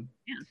awesome.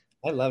 Yeah,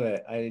 I love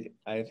it.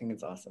 I think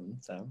it's awesome.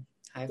 So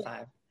high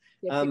five.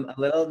 A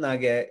little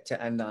nugget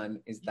to end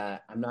on is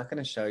that I'm not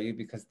going to show you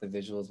because the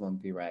visuals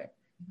won't be right,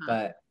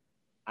 but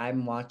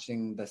I'm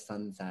watching the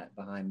sunset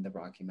behind the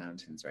Rocky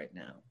Mountains right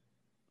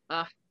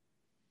now.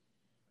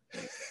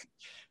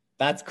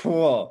 That's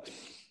cool.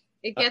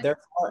 It gets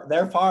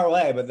they're far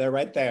away, but they're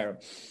right there.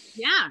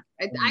 Yeah,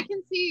 I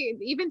can see.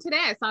 Even today,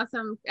 I saw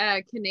some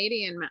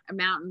Canadian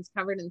mountains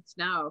covered in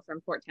snow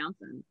from Fort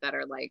Townsend that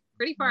are like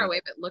pretty far away,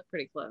 but look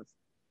pretty close.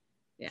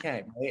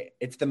 Yeah,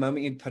 it's the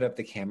moment you put up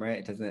the camera,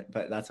 it doesn't.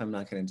 But that's why I'm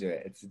not going to do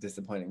it. It's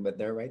disappointing, but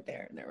they're right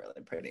there and they're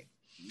really pretty.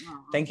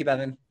 Aww. Thank you,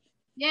 Bevan.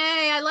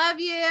 Yay! I love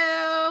you.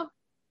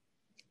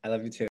 I love you too.